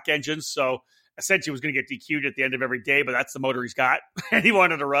the Rock engines. So essentially was going to get DQ'd at the end of every day, but that's the motor he's got. And he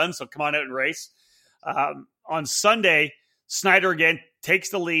wanted to run, so come on out and race. On Sunday, Snyder again takes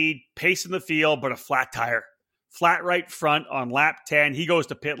the lead, pace in the field, but a flat tire. Flat right front on lap 10. He goes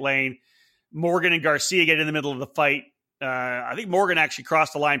to pit lane. Morgan and Garcia get in the middle of the fight. I think Morgan actually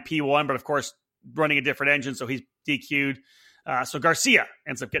crossed the line P1, but of course, running a different engine, so he's DQ'd. So Garcia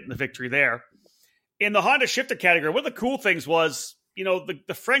ends up getting the victory there. In the Honda Shifter category, one of the cool things was,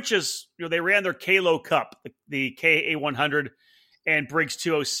 the Frenches, they ran their Kalo Cup, the KA100 and Briggs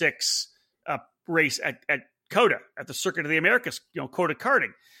 206 race at COTA, at the Circuit of the Americas, COTA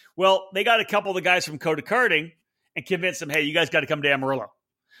karting. Well, they got a couple of the guys from COTA karting and convinced them, hey, you guys got to come to Amarillo.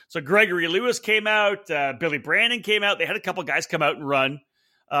 So Gregory Lewis came out, Billy Brandon came out. They had a couple of guys come out and run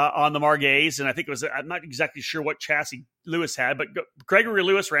on the Margays, and I think I'm not exactly sure what chassis Lewis had, but Gregory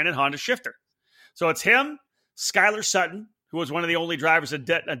Lewis ran in Honda Shifter. So it's him, Skylar Sutton, who was one of the only drivers at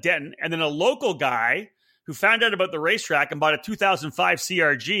Denton, and then a local guy who found out about the racetrack and bought a 2005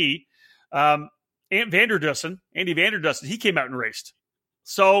 CRG, Andy Vanderdussen, he came out and raced.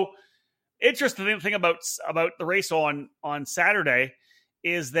 So interesting thing about the race on Saturday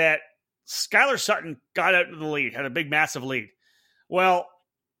is that Skylar Sutton got out into the lead, had a big, massive lead. Well,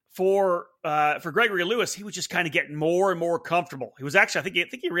 for Gregory Lewis, he was just kind of getting more and more comfortable. He was actually, I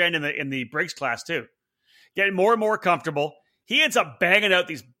think he ran in the Briggs class too, getting more and more comfortable. He ends up banging out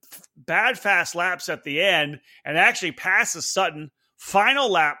these bad fast laps at the end and actually passes Sutton. Final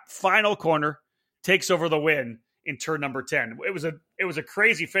lap, final corner, takes over the win in turn number 10. It was a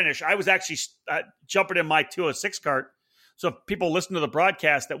crazy finish. I was actually jumping in my 206 cart. So if people listen to the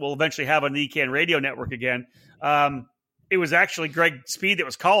broadcast that we'll eventually have on the EKN radio network again, it was actually Greg Speed that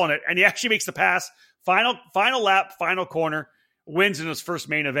was calling it, and he actually makes the pass. Final lap, final corner, wins in his first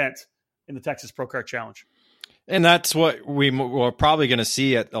main event in the Texas Pro Kart Challenge. And that's what we're probably going to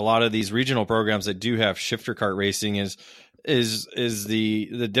see at a lot of these regional programs that do have shifter kart racing is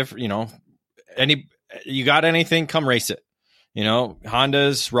the different, you got anything, come race it.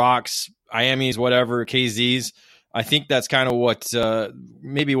 Hondas, Rocks, IAMEs, whatever, KZs. I think that's kind of what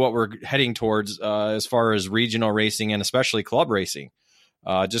maybe what we're heading towards as far as regional racing and especially club racing.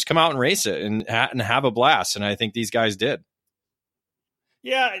 Just come out and race it and have a blast. And I think these guys did.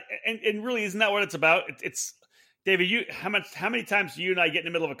 Yeah, and really, isn't that what it's about? It's David. How many times do you and I get in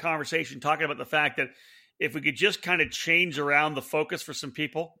the middle of a conversation talking about the fact that if we could just kind of change around the focus for some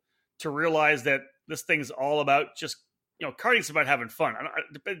people to realize that this thing's all about just karting's about having fun.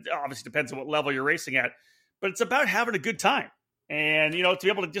 It obviously depends on what level you're racing at. But it's about having a good time, and to be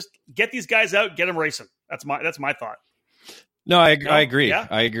able to just get these guys out, get them racing. That's my thought. No, I agree. Yeah?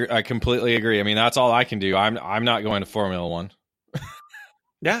 I agree. I completely agree. I mean, that's all I can do. I'm not going to Formula One.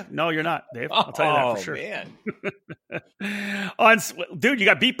 Yeah, no, you're not, Dave. I'll tell you that for sure. Man, dude, you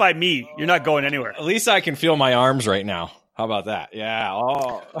got beat by me. You're not going anywhere. At least I can feel my arms right now. How about that? Yeah.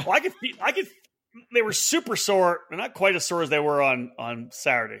 Oh, well, I could. They were super sore. They're not quite as sore as they were on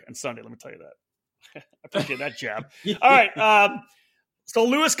Saturday and Sunday. Let me tell you that. I appreciate that jab. All right. So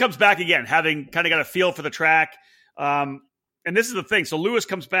Lewis comes back again, having kind of got a feel for the track. And this is the thing. So Lewis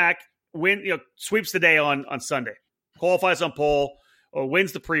comes back, sweeps the day on Sunday, qualifies on pole,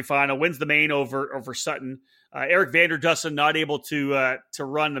 wins the pre-final, wins the main over Sutton. Eric Vanderdussen not able to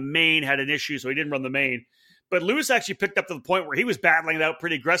run the main, had an issue, so he didn't run the main. But Lewis actually picked up to the point where he was battling it out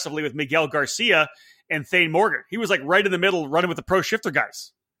pretty aggressively with Miguel Garcia and Thane Morgan. He was like right in the middle, running with the pro shifter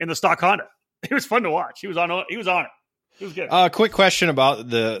guys in the stock Honda. It was fun to watch. He was on it. It was good. Quick question about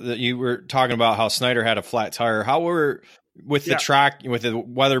the you were talking about how Snyder had a flat tire. How were with the track, with the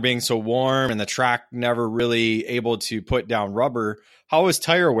weather being so warm and the track never really able to put down rubber? How was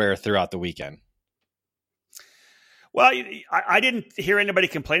tire wear throughout the weekend? Well, I didn't hear anybody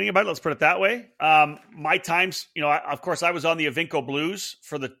complaining about it. Let's put it that way. My times, of course, I was on the Avinco Blues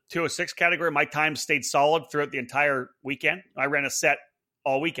for the 206 category. My time stayed solid throughout the entire weekend. I ran a set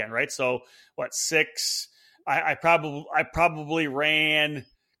all weekend, right? So, 6? I probably ran,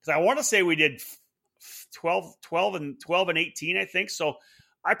 because I want to say we did 12 and 18, I think. So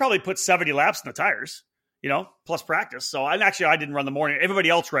I probably put 70 laps in the tires, plus practice. So I didn't run the morning. Everybody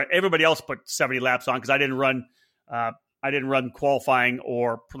else put 70 laps on, because I didn't run qualifying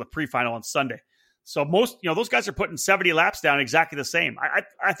or the pre-final on Sunday. So most, those guys are putting 70 laps down exactly the same.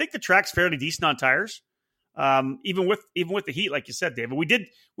 I think the track's fairly decent on tires. Even with the heat, like you said, David,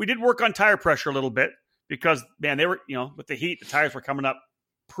 we did work on tire pressure a little bit, because man, they were, with the heat, the tires were coming up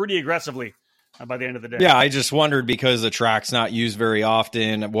pretty aggressively by the end of the day. Yeah, I just wondered, because the track's not used very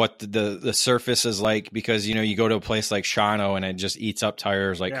often, what the surface is like, because you go to a place like Shawano and it just eats up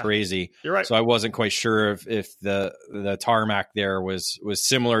tires like crazy. You're right. So I wasn't quite sure if the tarmac there was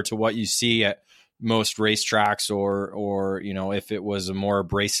similar to what you see at most racetracks, or if it was a more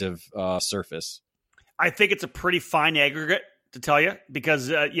abrasive surface. I think it's a pretty fine aggregate, to tell you, because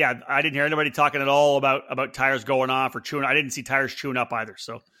I didn't hear anybody talking at all about tires going off or chewing. I didn't see tires chewing up either.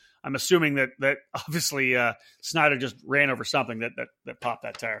 So I'm assuming that obviously Snyder just ran over something that popped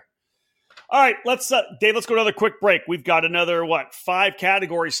that tire. All right, Dave, let's go to another quick break. We've got another 5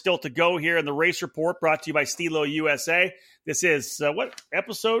 categories still to go here in the Race Report, brought to you by Stilo USA. This is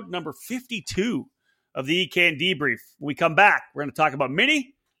episode number 52 of the EKN Debrief. When we come back, we're going to talk about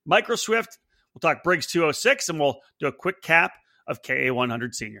Mini, Micro Swift. We'll talk Briggs 206, and we'll do a quick cap of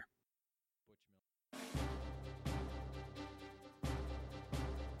KA100 Senior.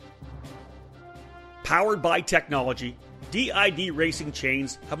 Powered by technology, DID racing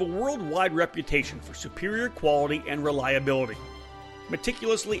chains have a worldwide reputation for superior quality and reliability.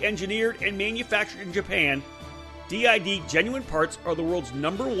 Meticulously engineered and manufactured in Japan, DID Genuine Parts are the world's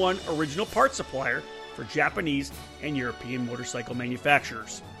 #1 original parts supplier for Japanese and European motorcycle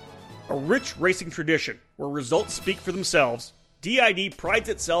manufacturers. A rich racing tradition where results speak for themselves, DID prides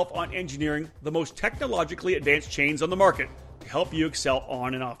itself on engineering the most technologically advanced chains on the market to help you excel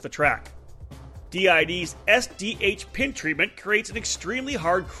on and off the track. DID's SDH pin treatment creates an extremely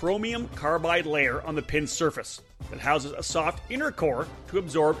hard chromium carbide layer on the pin surface that houses a soft inner core to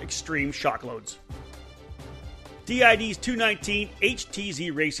absorb extreme shock loads. DID's 219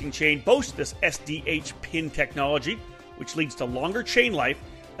 HTZ racing chain boasts this SDH pin technology, which leads to longer chain life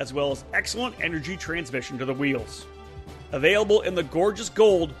as well as excellent energy transmission to the wheels. Available in the gorgeous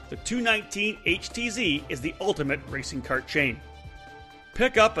gold, the 219 HTZ is the ultimate racing kart chain.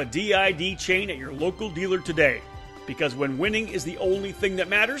 Pick up a DID chain at your local dealer today, because when winning is the only thing that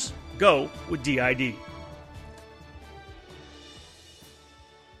matters, go with DID.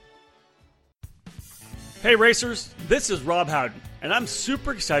 Hey racers, this is Rob Howden, and I'm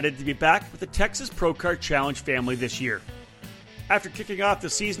super excited to be back with the Texas Pro Kart Challenge family this year. After kicking off the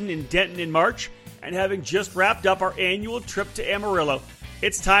season in Denton in March, and having just wrapped up our annual trip to Amarillo,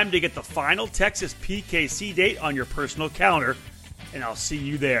 it's time to get the final Texas PKC date on your personal calendar, and I'll see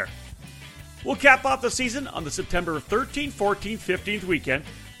you there. We'll cap off the season on the September 13th, 14th, 15th weekend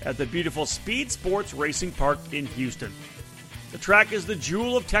at the beautiful Speed Sports Racing Park in Houston. The track is the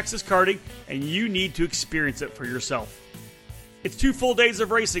jewel of Texas karting, and you need to experience it for yourself. It's 2 full days of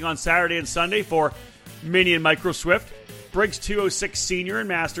racing on Saturday and Sunday for Mini and Micro Swift, Briggs 206 Senior and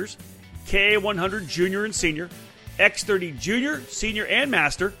Masters, KA100 Junior and Senior, X30 Junior, Senior and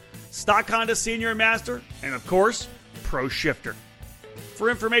Master, Stock Honda Senior and Master, and of course, Pro Shifter. For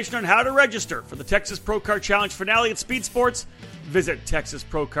information on how to register for the Texas Pro Kart Challenge finale at Speed Sports, visit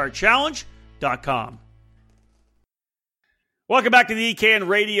TexasProKartChallenge.com. Welcome back to the EKN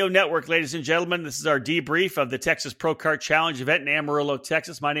Radio Network, ladies and gentlemen. This is our debrief of the Texas Pro Kart Challenge event in Amarillo,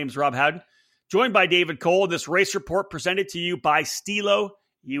 Texas. My name is Rob Howden, joined by David Cole in this race report presented to you by Stilo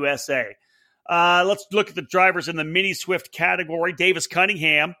USA. Let's look at the drivers in the Mini Swift category. Davis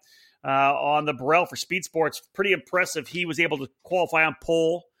Cunningham on the Burrell for Speed Sports. Pretty impressive. He was able to qualify on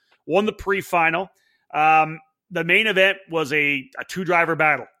pole, won the pre-final. The main event was a 2-driver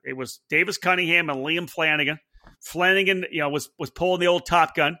battle. It was Davis Cunningham and Liam Flanagan. Flanagan, was pulling the old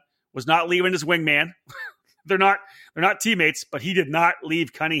Top Gun, was not leaving his wingman. They're not teammates, but he did not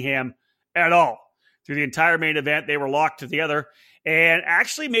leave Cunningham at all. Through the entire main event, they were locked together and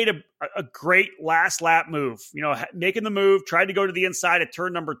actually made a great last lap move. Making the move, tried to go to the inside at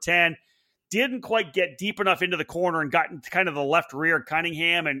turn number 10, didn't quite get deep enough into the corner and got into kind of the left rear of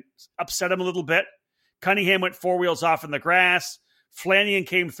Cunningham and upset him a little bit. Cunningham went 4 wheels off in the grass. Flanagan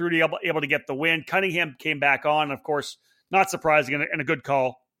came through to able to get the win. Cunningham came back on, of course, not surprising, and a good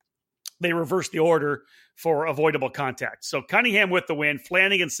call they reversed the order for avoidable contact. So Cunningham with the win,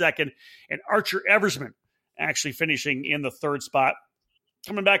 Flanagan second, and Archer Eversman actually finishing in the third spot.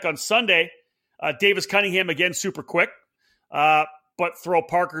 Coming back on Sunday, Davis Cunningham again super quick, but throw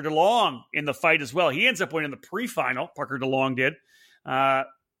Parker DeLong in the fight as well. He ends up winning the pre-final, Parker DeLong did.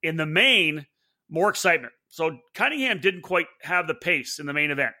 In the main, more excitement. So Cunningham didn't quite have the pace in the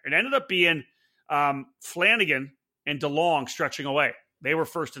main event. It ended up being Flanagan and DeLong stretching away. They were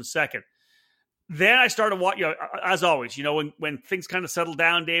first and second. Then I started watching, as always, when things kind of settle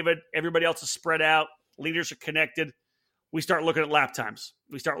down, David, everybody else is spread out, leaders are connected. We start looking at lap times.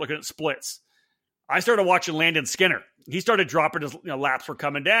 We start looking at splits. I started watching Landon Skinner. He started dropping his laps were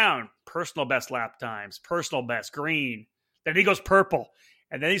coming down. Personal best lap times, personal best, green. Then he goes purple.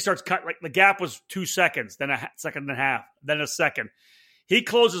 And then he starts cut, like the gap was 2 seconds, then a second and a half, then a second. He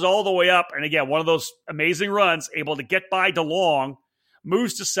closes all the way up. And again, one of those amazing runs, able to get by DeLong,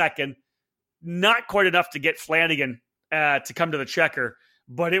 moves to second. Not quite enough to get Flanagan to come to the checker,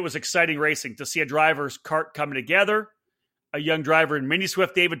 but it was exciting racing to see a driver's cart coming together. A young driver in Mini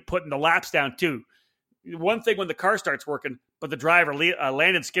Swift, David, putting the laps down too. One thing when the car starts working, but the driver,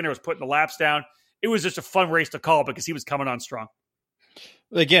 Landon Skinner, was putting the laps down. It was just a fun race to call because he was coming on strong.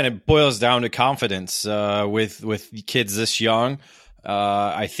 Again, it boils down to confidence with kids this young.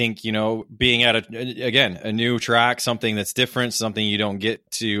 I think, being at a new track, something that's different, something you don't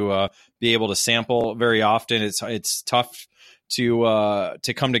get to be able to sample very often. It's tough to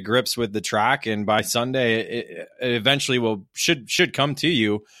come to grips with the track, and by Sunday, it eventually should come to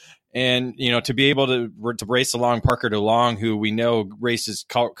you. And to be able to race along Parker DeLong, who we know races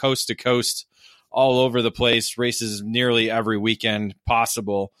coast to coast all over the place, races nearly every weekend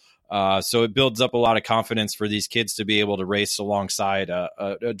possible. So it builds up a lot of confidence for these kids to be able to race alongside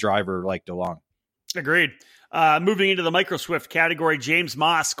a driver like DeLong. Agreed. Moving into the Micro Swift category, James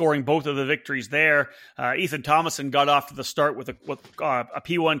Moss scoring both of the victories there. Ethan Thomason got off to the start with a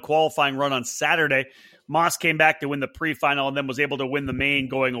P1 qualifying run on Saturday. Moss came back to win the pre-final and then was able to win the main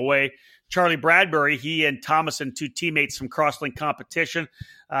going away. Charlie Bradbury, he and Thomason, two teammates from Crosslink competition,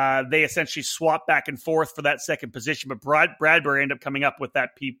 they essentially swapped back and forth for that second position, but Bradbury ended up coming up with that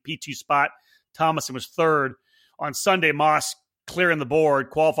P2 spot. Thomason was third. On Sunday, Moss clearing the board,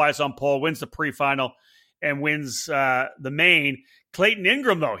 qualifies on pole, wins the pre-final, and wins the main. Clayton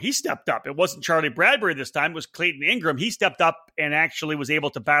Ingram, though, he stepped up. It wasn't Charlie Bradbury this time. It was Clayton Ingram. He stepped up and actually was able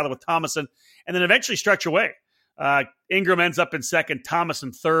to battle with Thomason and then eventually stretch away. Ingram ends up in second,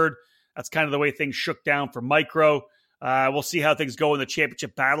 Thomason third. That's kind of the way things shook down for Micro. We'll see how things go in the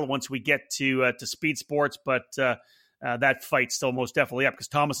championship battle once we get to Speed Sports, but that fight's still most definitely up because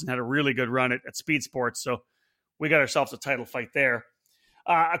Thomason had a really good run at Speed Sports, so we got ourselves a title fight there.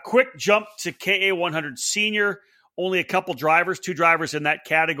 A quick jump to KA100 Senior. Only a couple drivers, 2 drivers in that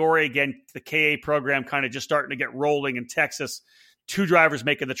category. Again, the KA program kind of just starting to get rolling in Texas. 2 drivers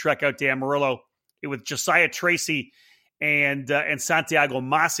making the trek out to Amarillo with Josiah Tracy and Santiago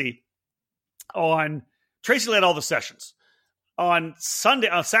Masi. Tracy led all the sessions. On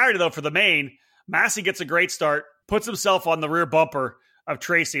Saturday, though, for the main, Masi gets a great start, puts himself on the rear bumper of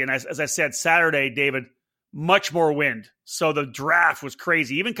Tracy. And as I said, Saturday, David, much more wind. So the draft was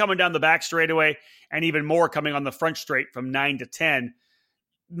crazy, even coming down the back straightaway and even more coming on the front straight from 9 to 10.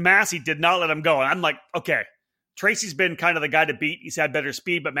 Masi did not let him go. And I'm like, okay, Tracy's been kind of the guy to beat. He's had better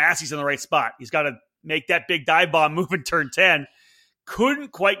speed, but Massey's in the right spot. He's got to make that big dive bomb move in turn 10.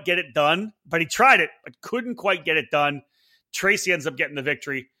 Couldn't quite get it done, but he tried it, but couldn't quite get it done. Tracy ends up getting the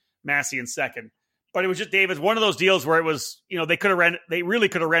victory, Massey in second. But it was just, David, one of those deals where it was, they really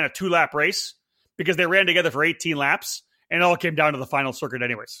could have ran a 2-lap race because they ran together for 18 laps and it all came down to the final circuit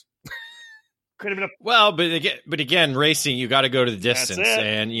anyways. Could have been well, but again, racing, you got to go to the distance.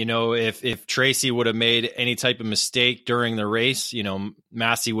 And, if Tracy would have made any type of mistake during the race,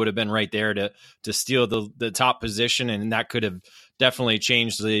 Massey would have been right there to steal the top position. And that could have definitely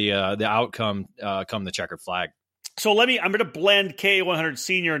changed the outcome come the checkered flag. So I'm going to blend KA100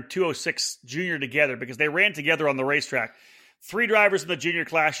 Senior and 206 Junior together because they ran together on the racetrack. 3 drivers in the junior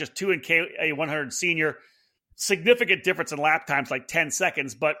class, just 2 in KA100 Senior. Significant difference in lap times, like 10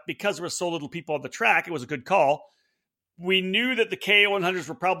 seconds, but because there were so little people on the track, it was a good call. We knew that the KA100s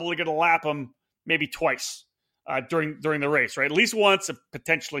were probably going to lap them maybe twice during the race, right? At least once, and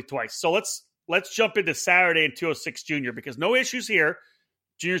potentially twice. So let's jump into Saturday in 206 Junior because no issues here.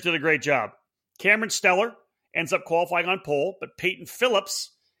 Juniors did a great job. Cameron Steller ends up qualifying on pole, but Peyton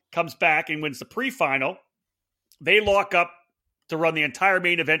Phillips comes back and wins the pre-final. They lock up to run the entire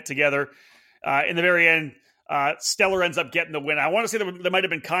main event together. In the very end, Steller ends up getting the win. I want to say there might have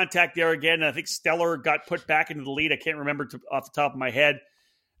been contact there again, and I think Steller got put back into the lead. I can't remember off the top of my head.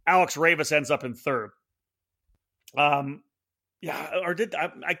 Alex Rivas ends up in third. Yeah, or did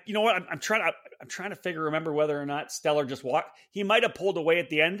I? You know what? I'm trying to remember whether or not Stellar just walked. He might have pulled away at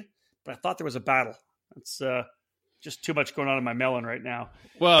the end, but I thought there was a battle. It's just too much going on in my melon right now.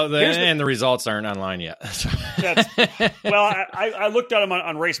 Well, the results aren't online yet. Well, I looked at them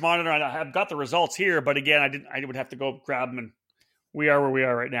on Race Monitor, and I've got the results here. But again, I would have to go grab them, and we are where we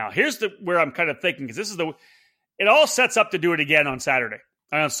are right now. Here's where I'm kind of thinking, because it all sets up to do it again on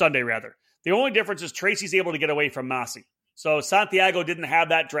Sunday rather. The only difference is Tracy's able to get away from Massey. So Santiago didn't have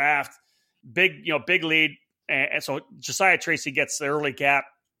that draft, big lead, and so Josiah Tracy gets the early gap,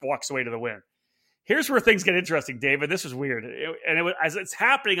 walks away to the win. Here's where things get interesting, David. This is weird, as it's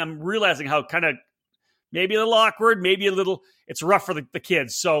happening, I'm realizing how kind of maybe a little awkward, maybe a little. It's rough for the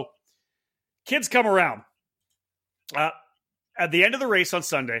kids. So kids come around at the end of the race on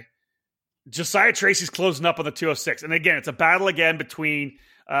Sunday. Josiah Tracy's closing up on the 206, and again, it's a battle again between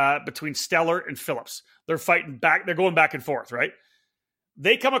Stellar and Phillips. They're fighting back. They're going back and forth, right?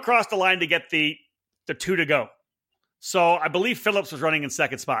 They come across the line to get the 2 to go. So I believe Phillips was running in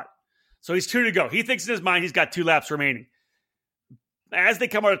second spot. So he's 2 to go. He thinks in his mind he's got 2 laps remaining. As they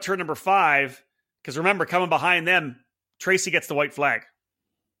come out of turn number 5, because remember, coming behind them, Tracy gets the white flag,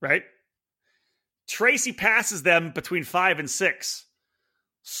 right? Tracy passes them between 5 and 6.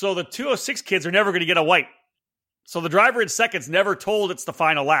 So the 206 kids are never going to get a white. So the driver in second's never told it's the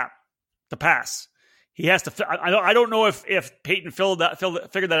final lap to pass. He has to. I don't know if Peyton figured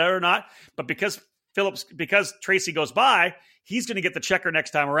that out or not, but because Tracy goes by, he's going to get the checker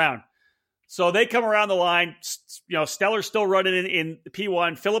next time around. So they come around the line. Stellar's still running in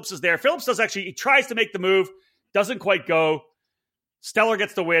P1. Phillips is there. Phillips he tries to make the move, doesn't quite go. Stellar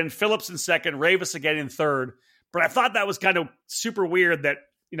gets the win. Phillips in second. Rivas again in third. But I thought that was kind of super weird that,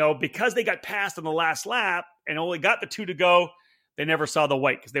 because they got passed on the last lap and only got the 2 to go, they never saw the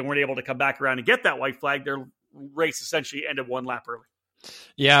white because they weren't able to come back around and get that white flag. Their race essentially ended 1 lap early.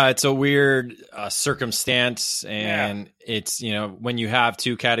 Yeah, it's a weird circumstance. And it's, when you have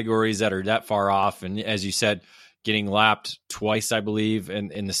 2 categories that are that far off, and as you said, getting lapped twice, I believe, in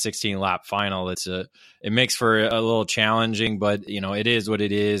the 16-lap final, it makes for a little challenging, but, it is what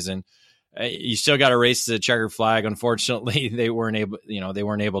it is. And you still got to race the checker flag. Unfortunately, they weren't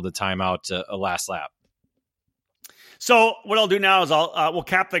able to time out a last lap. So what I'll do now is we'll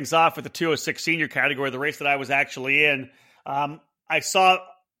cap things off with the 206 senior category, the race that I was actually in. I saw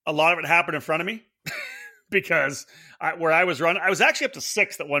a lot of it happen in front of me because where I was running, I was actually up to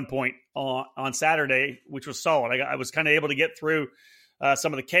 6th at one point on Saturday, which was solid. I was kind of able to get through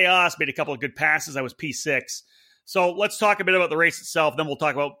some of the chaos, made a couple of good passes. I was P6. So let's talk a bit about the race itself. Then we'll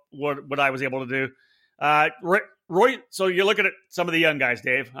talk about what I was able to do. Roy, so you're looking at some of the young guys,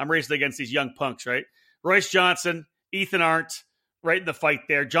 Dave. I'm racing against these young punks, right? Royce Johnson, Ethan Arndt, right in the fight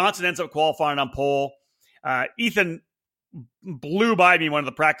there. Johnson ends up qualifying on pole. Ethan blew by me one of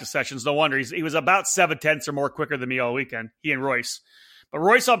the practice sessions. No wonder. He was about 7/10 or more quicker than me all weekend, he and Royce. But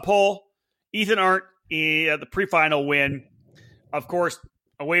Royce on pole, Ethan Arndt, the pre-final win. Of course,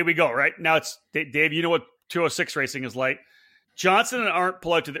 away we go, right? Now it's, Dave, you know what 206 racing is like. Johnson and Arndt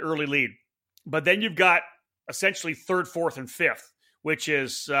pull out to the early lead. But then you've got essentially 3rd, 4th, and 5th, which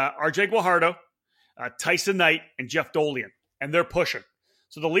is RJ Guajardo, Tyson Knight, and Jeff Dolian. And they're pushing.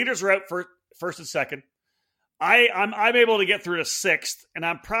 So the leaders are out for first and second. I'm able to get through to 6th, and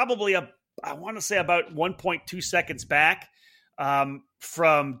I'm probably I want to say about 1.2 seconds back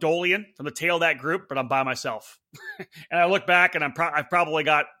from Dolian, from the tail of that group, but I'm by myself. And I look back, and I've probably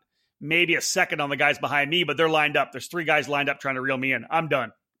got maybe a second on the guys behind me, but they're lined up. There's 3 guys lined up trying to reel me in. I'm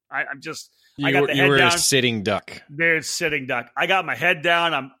done. I got the head down. You were a sitting duck. There's sitting duck. I got my head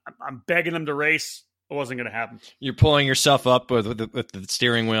down. I'm begging them to race. It wasn't going to happen. You're pulling yourself up with the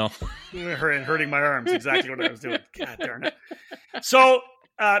steering wheel. Hurting my arms. Exactly what I was doing. God darn it. So,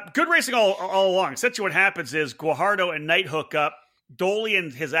 good racing all along. Essentially what happens is Guajardo and Knight hook up.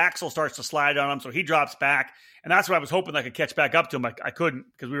 Dolian, his axle starts to slide on him, so he drops back. And that's what I was hoping I could catch back up to him. I couldn't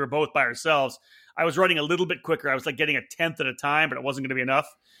because we were both by ourselves. I was running a little bit quicker. I was like getting a 10th at a time, but it wasn't going to be enough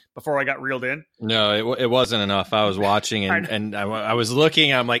before I got reeled in. No, it wasn't enough. I was watching and I was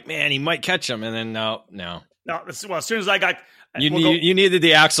looking. I'm like, man, he might catch him. And then no. Well, as soon as I got... You needed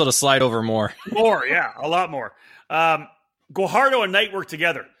the axle to slide over more. More, yeah, a lot more. Guajardo and Knight work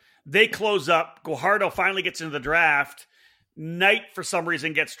together. They close up. Guajardo finally gets into the draft. Knight, for some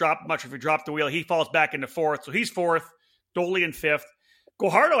reason, gets dropped. Much if he dropped the wheel. He falls back into 4th. So he's 4th. Dolian 5th.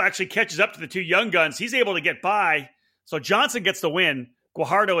 Guajardo actually catches up to the 2 young guns. He's able to get by. So Johnson gets the win.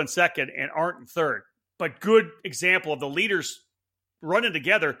 Guajardo in 2nd and Arndt in 3rd. But good example of the leaders running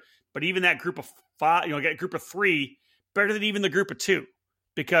together. But even that group of 5, group of 3, better than even the group of 2.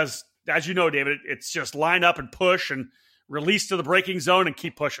 because, as you know, David, it's just line up and push and release to the braking zone and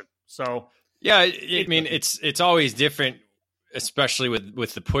keep pushing. So yeah, I mean, it's always different, especially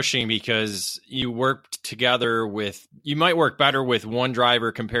with the pushing, because you might work better with one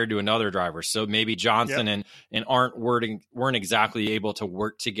driver compared to another driver. So maybe Johnson and Arndt weren't exactly able to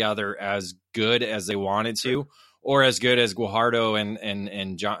work together as good as they wanted to, or as good as Guajardo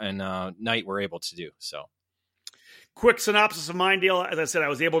and Knight were able to do. So quick synopsis of mine, Dale. As I said, I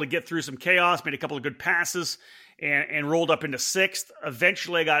was able to get through some chaos, made a couple of good passes, and rolled up into sixth.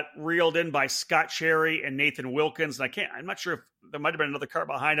 Eventually, I got reeled in by Scott Cherry and Nathan Wilkins. And I'm not sure if there might have been another car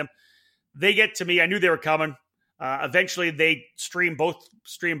behind them. They get to me. I knew they were coming. Eventually, they both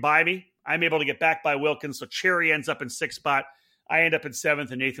stream by me. I'm able to get back by Wilkins. So Cherry ends up in sixth spot. I end up in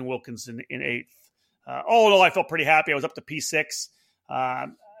seventh, and Nathan Wilkins in eighth. All in all, I felt pretty happy. I was up to P6.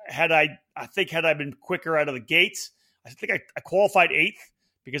 Had I been quicker out of the gates, I think I qualified eighth,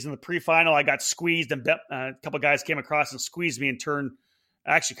 because in the pre-final I got squeezed, and a couple of guys came across and squeezed me and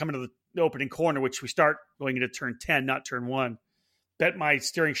coming to the opening corner, which we start going into turn 10, not turn 1. Bent my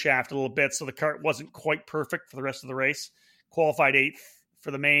steering shaft a little bit, so the kart wasn't quite perfect for the rest of the race. Qualified eighth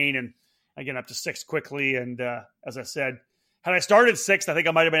for the main, and again up to sixth quickly. And as I said, had I started sixth, I think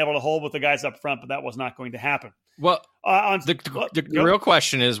I might have been able to hold with the guys up front, but that was not going to happen. Well, the real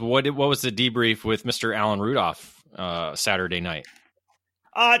question is, what was the debrief with Mr. Alan Rudolph Saturday night?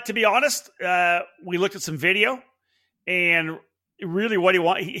 To be honest, we looked at some video, and really what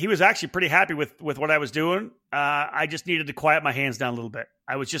he was actually pretty happy with what I was doing. I just needed to quiet my hands down a little bit.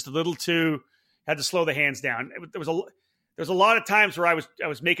 I was just a little had to slow the hands down. There was a lot of times where I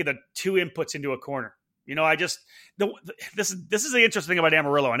was making the two inputs into a corner. You know, this is the interesting thing about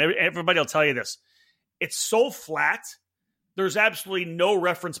Amarillo, and everybody will tell you this. It's so flat. There's absolutely no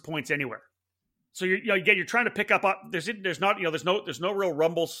reference points anywhere. So you're trying to pick up. There's no real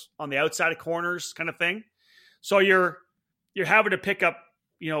rumbles on the outside of corners, kind of thing. So you're having to pick up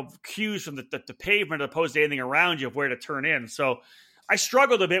cues from the pavement, as opposed to anything around you of where to turn in. So I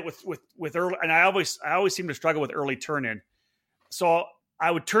struggled a bit with early, and I always seem to struggle with early turn in. So I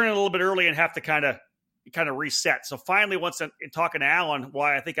would turn in a little bit early and have to kind of reset. So finally, once in talking to Alan,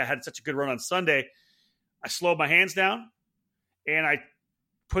 why I think I had such a good run on Sunday, I slowed my hands down, and I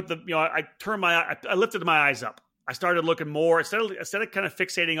put I lifted my eyes up. I started looking more instead of kind of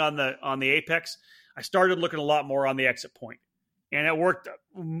fixating on the apex. I started looking a lot more on the exit point, and it worked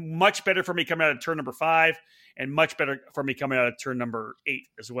much better for me coming out of turn number 5, and much better for me coming out of turn number 8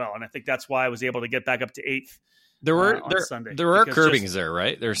 as well. And I think that's why I was able to get back up to 8th. There were Sunday. There were curbings there,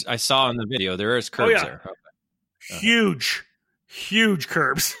 right? I saw in the video there is curbs there. Okay. Huge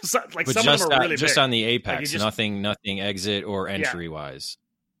curbs. Like, but some of them are really just big. on the apex, nothing exit or entry wise.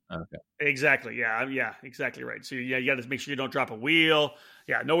 Okay. Exactly. Yeah. Exactly right. So you got to make sure you don't drop a wheel.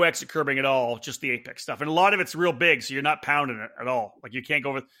 Yeah. No exit curbing at all. Just the apex stuff. And a lot of it's real big, so you're not pounding it at all. Like, you can't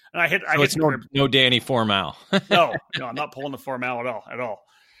go with. And I hit no Danny Formal. No, I'm not pulling the Formal at all.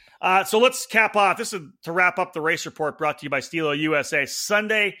 So let's cap off. This is to wrap up the race report, brought to you by Stilo USA.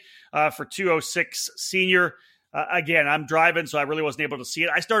 Sunday for 206 Senior. Again, I'm driving, so I really wasn't able to see it.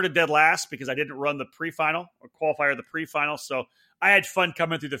 I started dead last because I didn't run the pre-final or qualifier the pre-final. So I had fun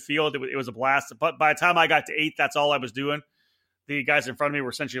coming through the field. It was a blast. But by the time I got to 8th, that's all I was doing. The guys in front of me were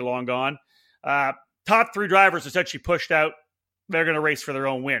essentially long gone. Top 3 drivers essentially pushed out. They're going to race for their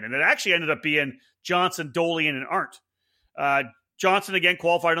own win. And it actually ended up being Johnson, Dolian, and Arndt. Johnson, again,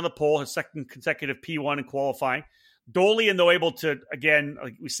 qualified on the pole, his second consecutive P1 in qualifying. Dolian, though, able to, again,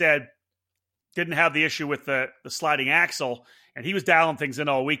 like we said, didn't have the issue with the sliding axle, and he was dialing things in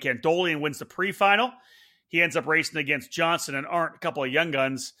all weekend. Dolian wins the pre-final. He ends up racing against Johnson and Arndt, a couple of young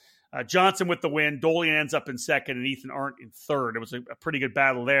guns. Johnson with the win. Dolian ends up in second, and Ethan Arndt in third. It was a pretty good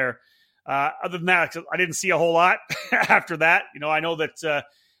battle there. Other than that, I didn't see a whole lot after that. I know that,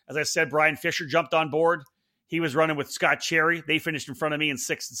 as I said, Brian Fisher jumped on board. He was running with Scott Cherry. They finished in front of me in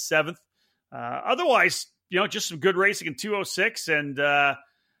 6th and 7th. Otherwise, just some good racing in 206. And,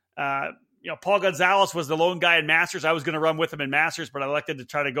 Paul Gonzalez was the lone guy in Masters. I was going to run with him in Masters, but I elected to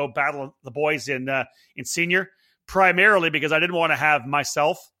try to go battle the boys in Senior, primarily because I didn't want to have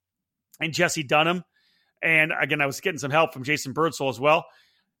myself and Jesse Dunham. And, again, I was getting some help from Jason Birdsall as well.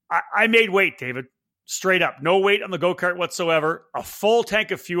 I made weight, David, straight up. No weight on the go-kart whatsoever. A full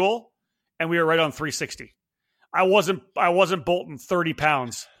tank of fuel, and we were right on 360. I wasn't bolting 30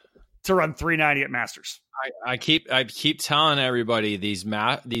 pounds to run 390 at Masters. I keep telling everybody these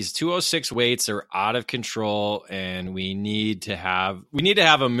 206 weights are out of control, and we need to have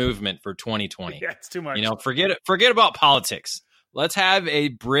a movement for 2020. Yeah, it's too much. Forget about politics. let's have a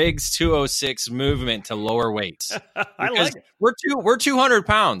Briggs 206 movement to lower weights. I like it. We're 200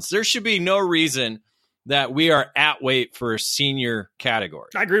 pounds. There should be no reason that we are at weight for senior category.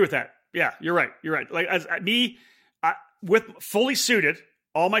 I agree with that. Yeah, you're right. You're right. Like with fully suited,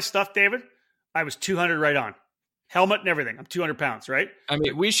 all my stuff, David, I was 200 right on. Helmet and everything. I'm 200 pounds, right? I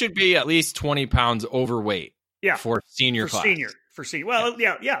mean, we should be at least 20 pounds overweight. Yeah, for senior class. For senior. Well,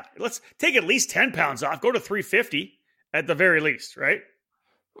 yeah. Let's take at least 10 pounds off. Go to 350 at the very least, right?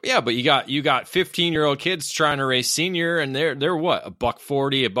 Yeah, but you got 15-year-old kids trying to race senior, and they're what,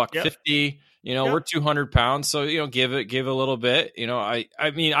 $140, $150. We're 200 pounds, so give a little bit.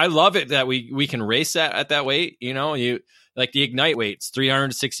 I mean, I love it that we can race at that weight. You like the Ignite weight, it's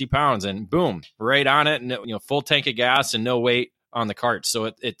 360 pounds, and boom, right on it, and full tank of gas and no weight on the cart.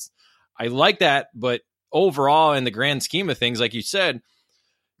 So it's I like that, but overall, in the grand scheme of things, like you said,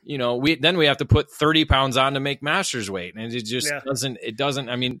 we have to put 30 pounds on to make master's weight, and it just doesn't.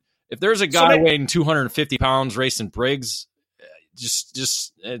 I mean, if there's a guy weighing 250 pounds racing Briggs,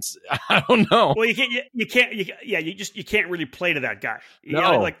 just it's I don't know. Well, you can't really play to that guy.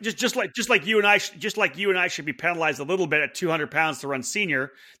 No, like just like you and I should be penalized a little bit at 200 pounds to run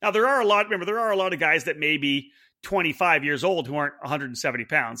senior. Now there are a lot of guys that may be 25 years old who aren't 170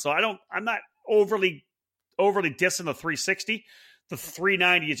 pounds. So I'm not overly dissing the 360. The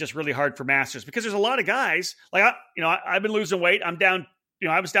 390 is just really hard for masters because there's a lot of guys like I've been losing weight. I'm down.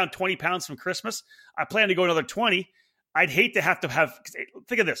 I was down 20 pounds from Christmas. I plan to go another 20. I'd hate to have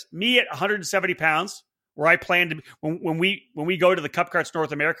think of this, me at 170 pounds, where I plan to be, when we go to the Cup Carts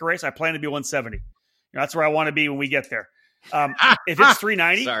North America race, I plan to be 170. That's where I want to be when we get there. If it's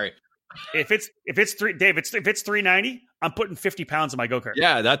 390, sorry, if it's 390, I'm putting 50 pounds in my go-kart.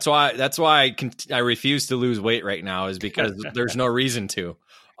 Yeah, that's why I refuse to lose weight right now, is because there's no reason to.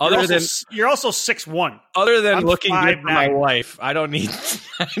 You're also 6'1". Other than I'm looking 5'9". good for my wife, I don't need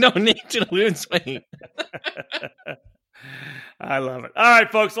to lose weight. I love it. All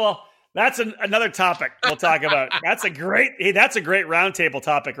right, folks. Well, that's another topic we'll talk about. That's a great roundtable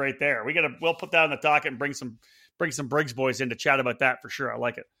topic right there. We'll put that on the docket and bring some Briggs boys in to chat about that for sure. I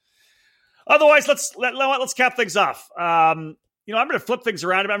like it. Otherwise, let's cap things off. I'm going to flip things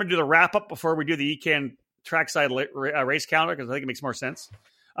around. I'm going to do the wrap up before we do the ECAN trackside race calendar because I think it makes more sense.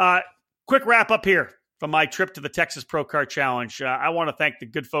 Quick wrap up here from my trip to the Texas Pro Kart Challenge. I want to thank the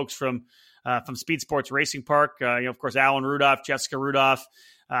good folks from Speed Sports Racing Park. Of course, Alan Rudolph, Jessica Rudolph,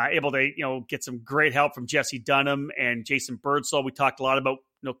 able to get some great help from Jesse Dunham and Jason Birdsall. We talked a lot about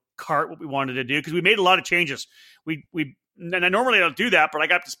kart, what we wanted to do because we made a lot of changes. And I normally don't do that, but I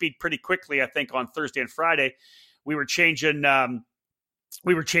got up to speed pretty quickly. I think on Thursday and Friday, we were changing up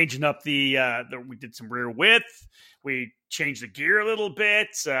we did some rear width. We changed the gear a little bit.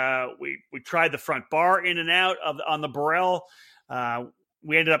 We tried the front bar in and out on the Burrell.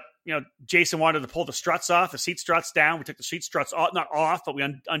 We ended up, Jason wanted to pull the struts off, the seat struts down. We took the seat struts off, not off, but we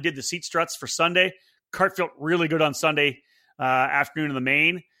undid the seat struts for Sunday. Kart felt really good on Sunday afternoon in the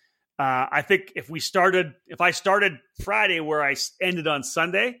main. I think if I started Friday where I ended on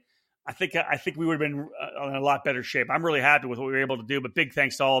Sunday, I think we would have been in a lot better shape. I'm really happy with what we were able to do, but big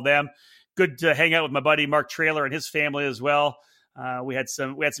thanks to all of them. Good to hang out with my buddy Mark Traylor and his family as well. We had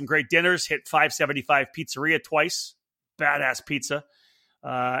some great dinners. Hit 575 Pizzeria twice, badass pizza.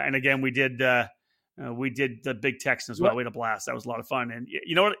 And again, we did the Big Texan as well. We had a blast. That was a lot of fun. And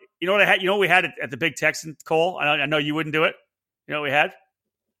you know what I had? You know what we had at the Big Texan, Cole? I know you wouldn't do it. You know what we had?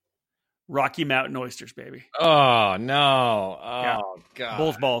 Rocky Mountain oysters, baby. Oh no! Oh yeah. God!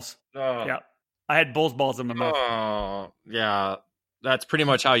 Bull's balls. Oh. Yeah, I had bull's balls in my mouth. Oh yeah, that's pretty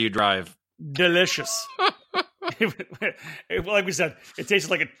much how you drive. Delicious. Like we said, it tastes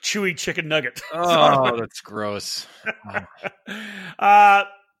like a chewy chicken nugget. Oh, that's gross.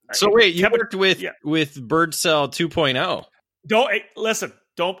 So wait, you worked with Birdsell 2.0.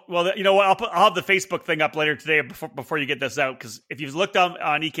 Don't. Well, you know what? I'll have the Facebook thing up later today before you get this out, because if you've looked on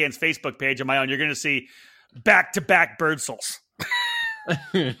ECAN's Facebook page and my own, you're going to see back-to-back Birdsells.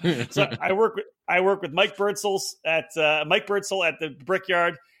 So I work with Mike Birdsell at the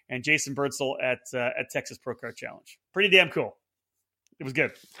Brickyard and Jason Birdsell at Texas Pro Kart Challenge. Pretty damn cool. It was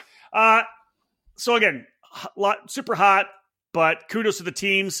good. So again, super hot, but kudos to the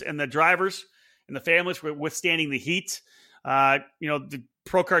teams and the drivers and the families for withstanding the heat. The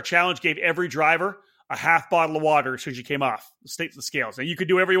Pro Kart Challenge gave every driver a half bottle of water as soon as you came off the scales. And you could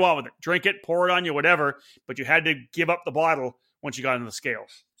do whatever you want with it. Drink it, pour it on you, whatever. But you had to give up the bottle once you got into the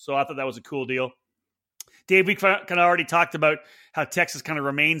scales. So I thought that was a cool deal. Dave, we kind of already talked about how Texas kind of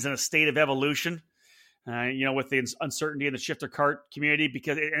remains in a state of evolution, with the uncertainty in the shifter kart community,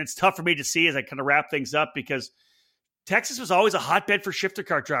 and it's tough for me to see as I kind of wrap things up, because Texas was always a hotbed for shifter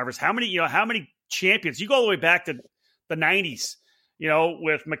kart drivers. How many champions? You go all the way back to the 90s,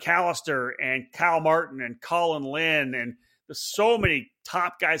 with McAllister and Kyle Martin and Colin Lynn, and there's so many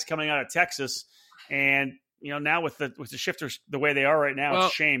top guys coming out of Texas. And now with the shifters the way they are right now,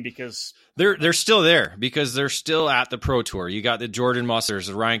 it's a shame because they're still there because they're still at the Pro Tour. You got the Jordan Mussers,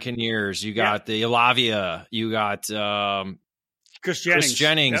 the Ryan Kinnears, you got the Elavia, you got Chris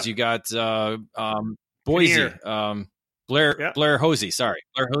Jennings, you got Boise, Blair Hosey.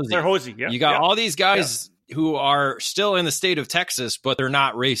 Blair Hosey. Yeah, you got all these guys who are still in the state of Texas, but they're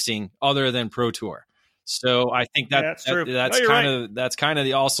not racing other than Pro Tour. So I think that's kind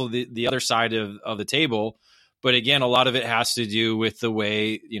of also the other side of the table. But again, a lot of it has to do with the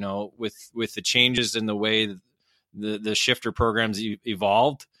way, with the changes in the way the shifter programs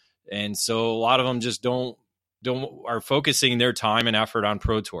evolved. And so a lot of them just are focusing their time and effort on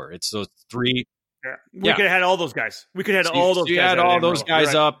Pro Tour. It's those three. Yeah. We could have had all those guys. We could have had all those guys. You had all those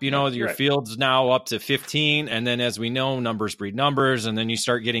guys up. Your your field's now up to 15. And then, as we know, numbers breed numbers. And then you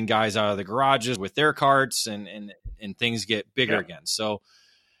start getting guys out of the garages with their carts and things get bigger again. So,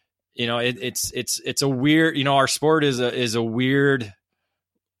 it's a weird, our sport is a weird,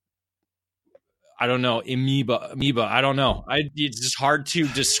 I don't know, amoeba. I don't know. It's just hard to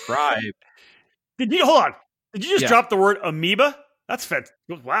describe. Hold on. Did you just drop the word amoeba? That's fantastic.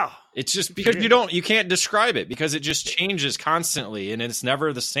 Wow. It's just because you can't describe it because it just changes constantly and it's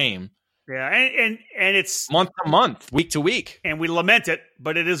never the same. Yeah. And it's month to month, week to week. And we lament it,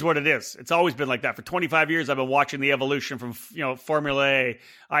 but it is what it is. It's always been like that. For 25 years, I've been watching the evolution from, Formula A,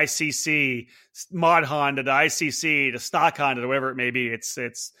 ICC, Mod Honda to ICC to Stock Honda to whatever it may be.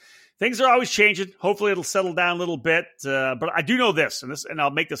 It's things are always changing. Hopefully it'll settle down a little bit. But I do know this, and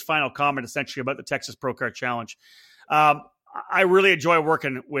I'll make this final comment essentially about the Texas Pro Kart Challenge. I really enjoy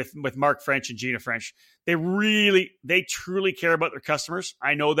working with Mark French and Gina French. They truly care about their customers.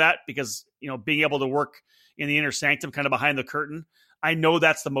 I know that because, being able to work in the inner sanctum, kind of behind the curtain, I know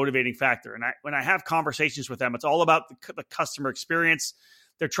that's the motivating factor. And when I have conversations with them, it's all about the customer experience.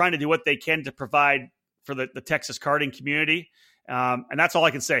 They're trying to do what they can to provide for the Texas karting community. And that's all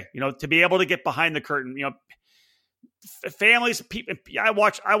I can say, to be able to get behind the curtain, families, people. I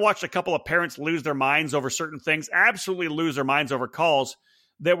watched a couple of parents lose their minds over certain things, absolutely lose their minds over calls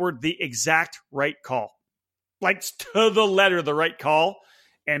that were the exact right call, like to the letter, the right call.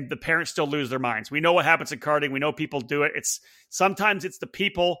 And the parents still lose their minds. We know what happens in karting. We know people do it. Sometimes it's the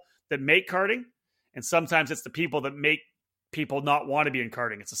people that make karting, and sometimes it's the people that make people not want to be in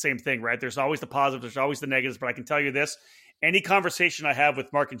karting. It's the same thing, right? There's always the positives, there's always the negatives, but I can tell you this. Any conversation I have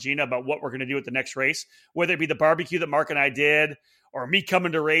with Mark and Gina about what we're going to do at the next race, whether it be the barbecue that Mark and I did, or me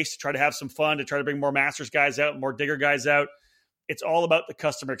coming to race to try to have some fun, to try to bring more Masters guys out, more Digger guys out, it's all about the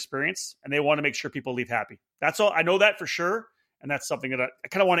customer experience, and they want to make sure people leave happy. That's all. I know that for sure, and that's something that I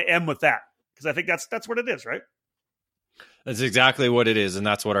kind of want to end with that, because I think that's what it is, right? That's exactly what it is, and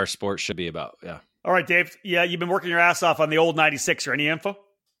that's what our sport should be about, yeah. All right, Dave. Yeah, you've been working your ass off on the old 96er. Any info?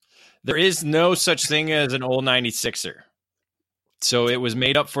 There is no such thing as an old 96er. So it was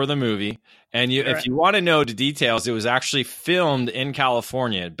made up for the movie. And if you want to know the details, it was actually filmed in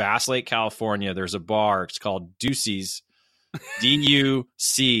California, Bass Lake, California. There's a bar. It's called Ducey's,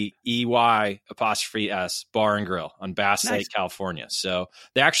 DUCEY''S Bar and Grill on Bass Lake, California. So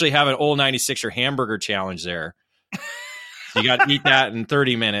they actually have an old 96er hamburger challenge there. You got to eat that in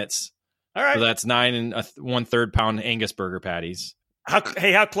 30 minutes. All right. So that's 9 1/3 pound Angus burger patties. How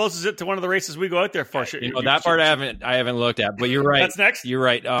close is it to one of the races we go out there for? That part I haven't looked at, but you're right. That's next. You're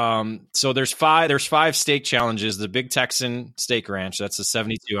right. So there's five steak challenges. The Big Texan Steak Ranch, that's a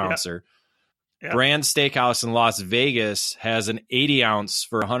 72 ouncer. Yeah. Brand Steakhouse in Las Vegas has an 80 ounce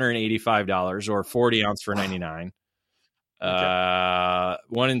for $185 or 40 ounce for $99.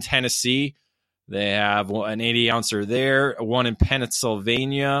 One in Tennessee, they have an 80 ouncer there. One in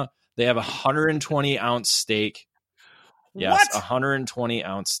Pennsylvania, they have a 120 ounce steak. Yes, what? 120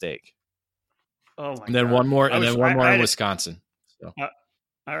 ounce steak. Oh my! And then God. one more, and then one more in Wisconsin. So.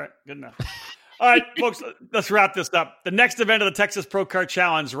 All right, good enough. All right, folks, let's wrap this up. The next event of the Texas Pro Kart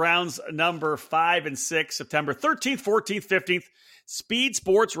Challenge, rounds number 5 and 6, September 13th, 14th, 15th, Speed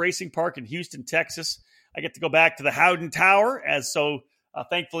Sports Racing Park in Houston, Texas. I get to go back to the Howden Tower, as so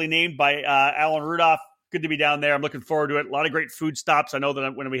thankfully named by Alan Rudolph. Good to be down there. I'm looking forward to it. A lot of great food stops. I know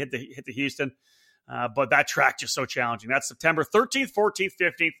that when we hit the Houston. But that track just so challenging. That's September 13th, 14th,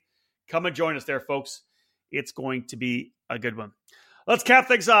 15th. Come and join us there, folks. It's going to be a good one. Let's cap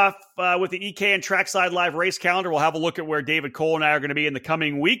things off with the EKN Trackside Live race calendar. We'll have a look at where David Cole and I are going to be in the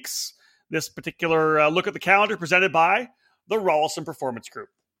coming weeks. This particular look at the calendar presented by the Rawlson Performance Group.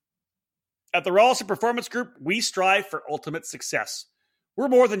 At the Rolison Performance Group, we strive for ultimate success. We're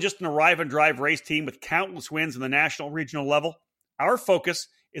more than just an arrive and drive race team with countless wins in the national regional level. Our focus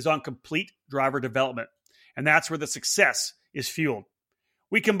is on complete driver development, and that's where the success is fueled.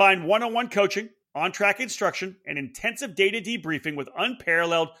 We combine one-on-one coaching, on-track instruction, and intensive data debriefing with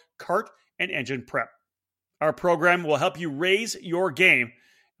unparalleled kart and engine prep. Our program will help you raise your game,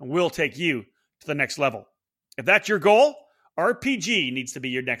 and we'll take you to the next level. If that's your goal, RPG needs to be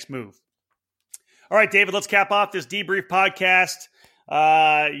your next move. All right, David, let's cap off this debrief podcast.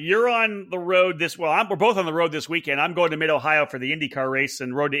 You're on the road we're both on the road this weekend. I'm going to Mid-Ohio for the IndyCar race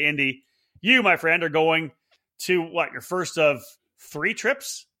and Road to Indy. You, my friend, are going to your first of 3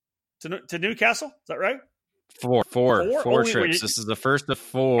 trips to Newcastle? Is that right? Four trips. This is the first of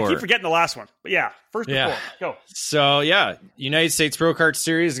 4. I keep forgetting the last one. But yeah, first of 4. Go. So, United States Pro Kart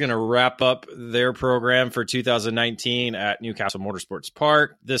Series is going to wrap up their program for 2019 at Newcastle Motorsports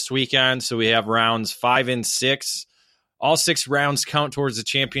Park this weekend. So we have rounds 5 and 6. All 6 rounds count towards the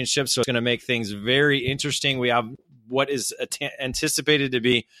championship, so it's going to make things very interesting. We have what is anticipated to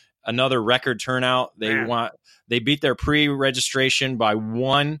be another record turnout. They beat their pre-registration by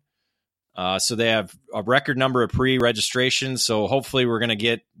 1. So they have a record number of pre-registrations. So hopefully we're going to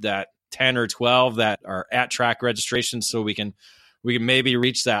get that 10 or 12 that are at track registrations, so we can maybe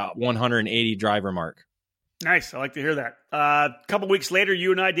reach that 180 driver mark. Nice. I like to hear that. A couple weeks later,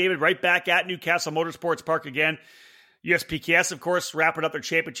 you and I, David, right back at Newcastle Motorsports Park again. USPKS, of course, wrapping up their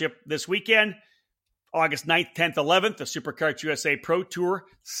championship this weekend. August 9th, 10th, 11th, the SuperKarts USA Pro Tour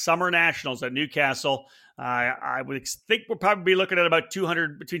Summer Nationals at Newcastle. I would think we'll probably be looking at about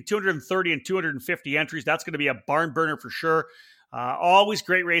between 230 and 250 entries. That's going to be a barn burner for sure. Always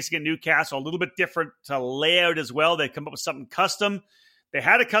great racing at Newcastle. A little bit different layout as well. They come up with something custom. They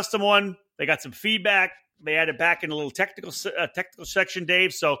had a custom one. They got some feedback. They added back in a little technical section,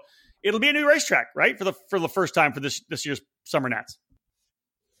 Dave. So it'll be a new racetrack, right, for the first time for this year's Summer Nats.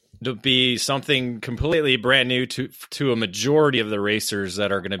 It'll be something completely brand new to a majority of the racers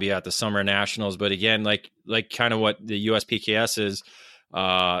that are going to be at the Summer Nationals. But again, like kind of what the USPKS is,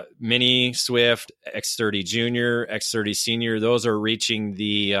 Mini, Swift, X30 Junior, X30 Senior, those are reaching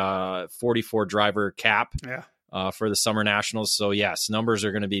the 44 driver cap for the Summer Nationals. So yes, numbers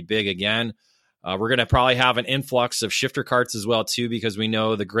are going to be big again. We're going to probably have an influx of shifter karts as well too, because we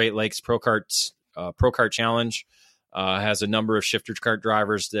know the Great Lakes Pro Kart Challenge has a number of shifter kart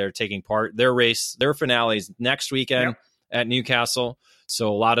drivers that are taking part. Their finales next weekend at Newcastle. So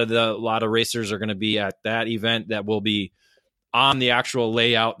a lot of racers are going to be at that event that will be on the actual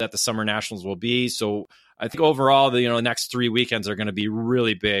layout that the Summer Nationals will be. So I think overall, the next 3 weekends are going to be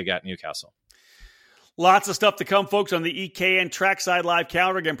really big at Newcastle. Lots of stuff to come, folks, on the EKN Trackside Live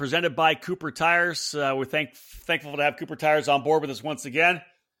calendar, again, presented by Cooper Tires. We're thankful to have Cooper Tires on board with us once again.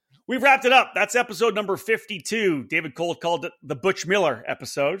 We've wrapped it up. That's episode number 52. David Cole called it the Butch Miller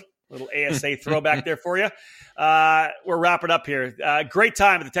episode. Little ASA throwback there for you. We're wrapping up here. Great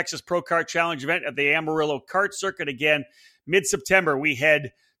time at the Texas Pro Kart Challenge event at the Amarillo Kart Circuit. Again, mid-September, we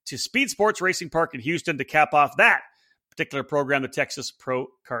head to Speed Sports Racing Park in Houston to cap off that particular program, the Texas Pro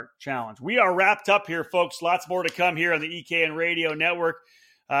Kart Challenge. We are wrapped up here, folks. Lots more to come here on the EKN Radio Network.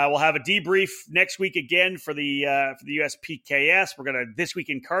 We'll have a debrief next week again for the USPKS. We're going to This Week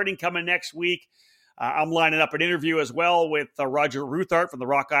in Karting coming next week. I'm lining up an interview as well with Roger Ruthart from the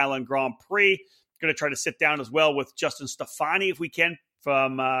Rock Island Grand Prix. Going to try to sit down as well with Justin Stefani, if we can,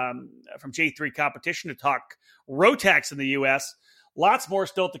 from J3 Competition to talk Rotax in the U.S. Lots more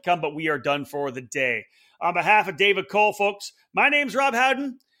still to come, but we are done for the day. On behalf of David Cole, folks, my name's Rob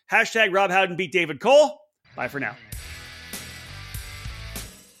Howden. # Rob Howden beat David Cole. Bye for now.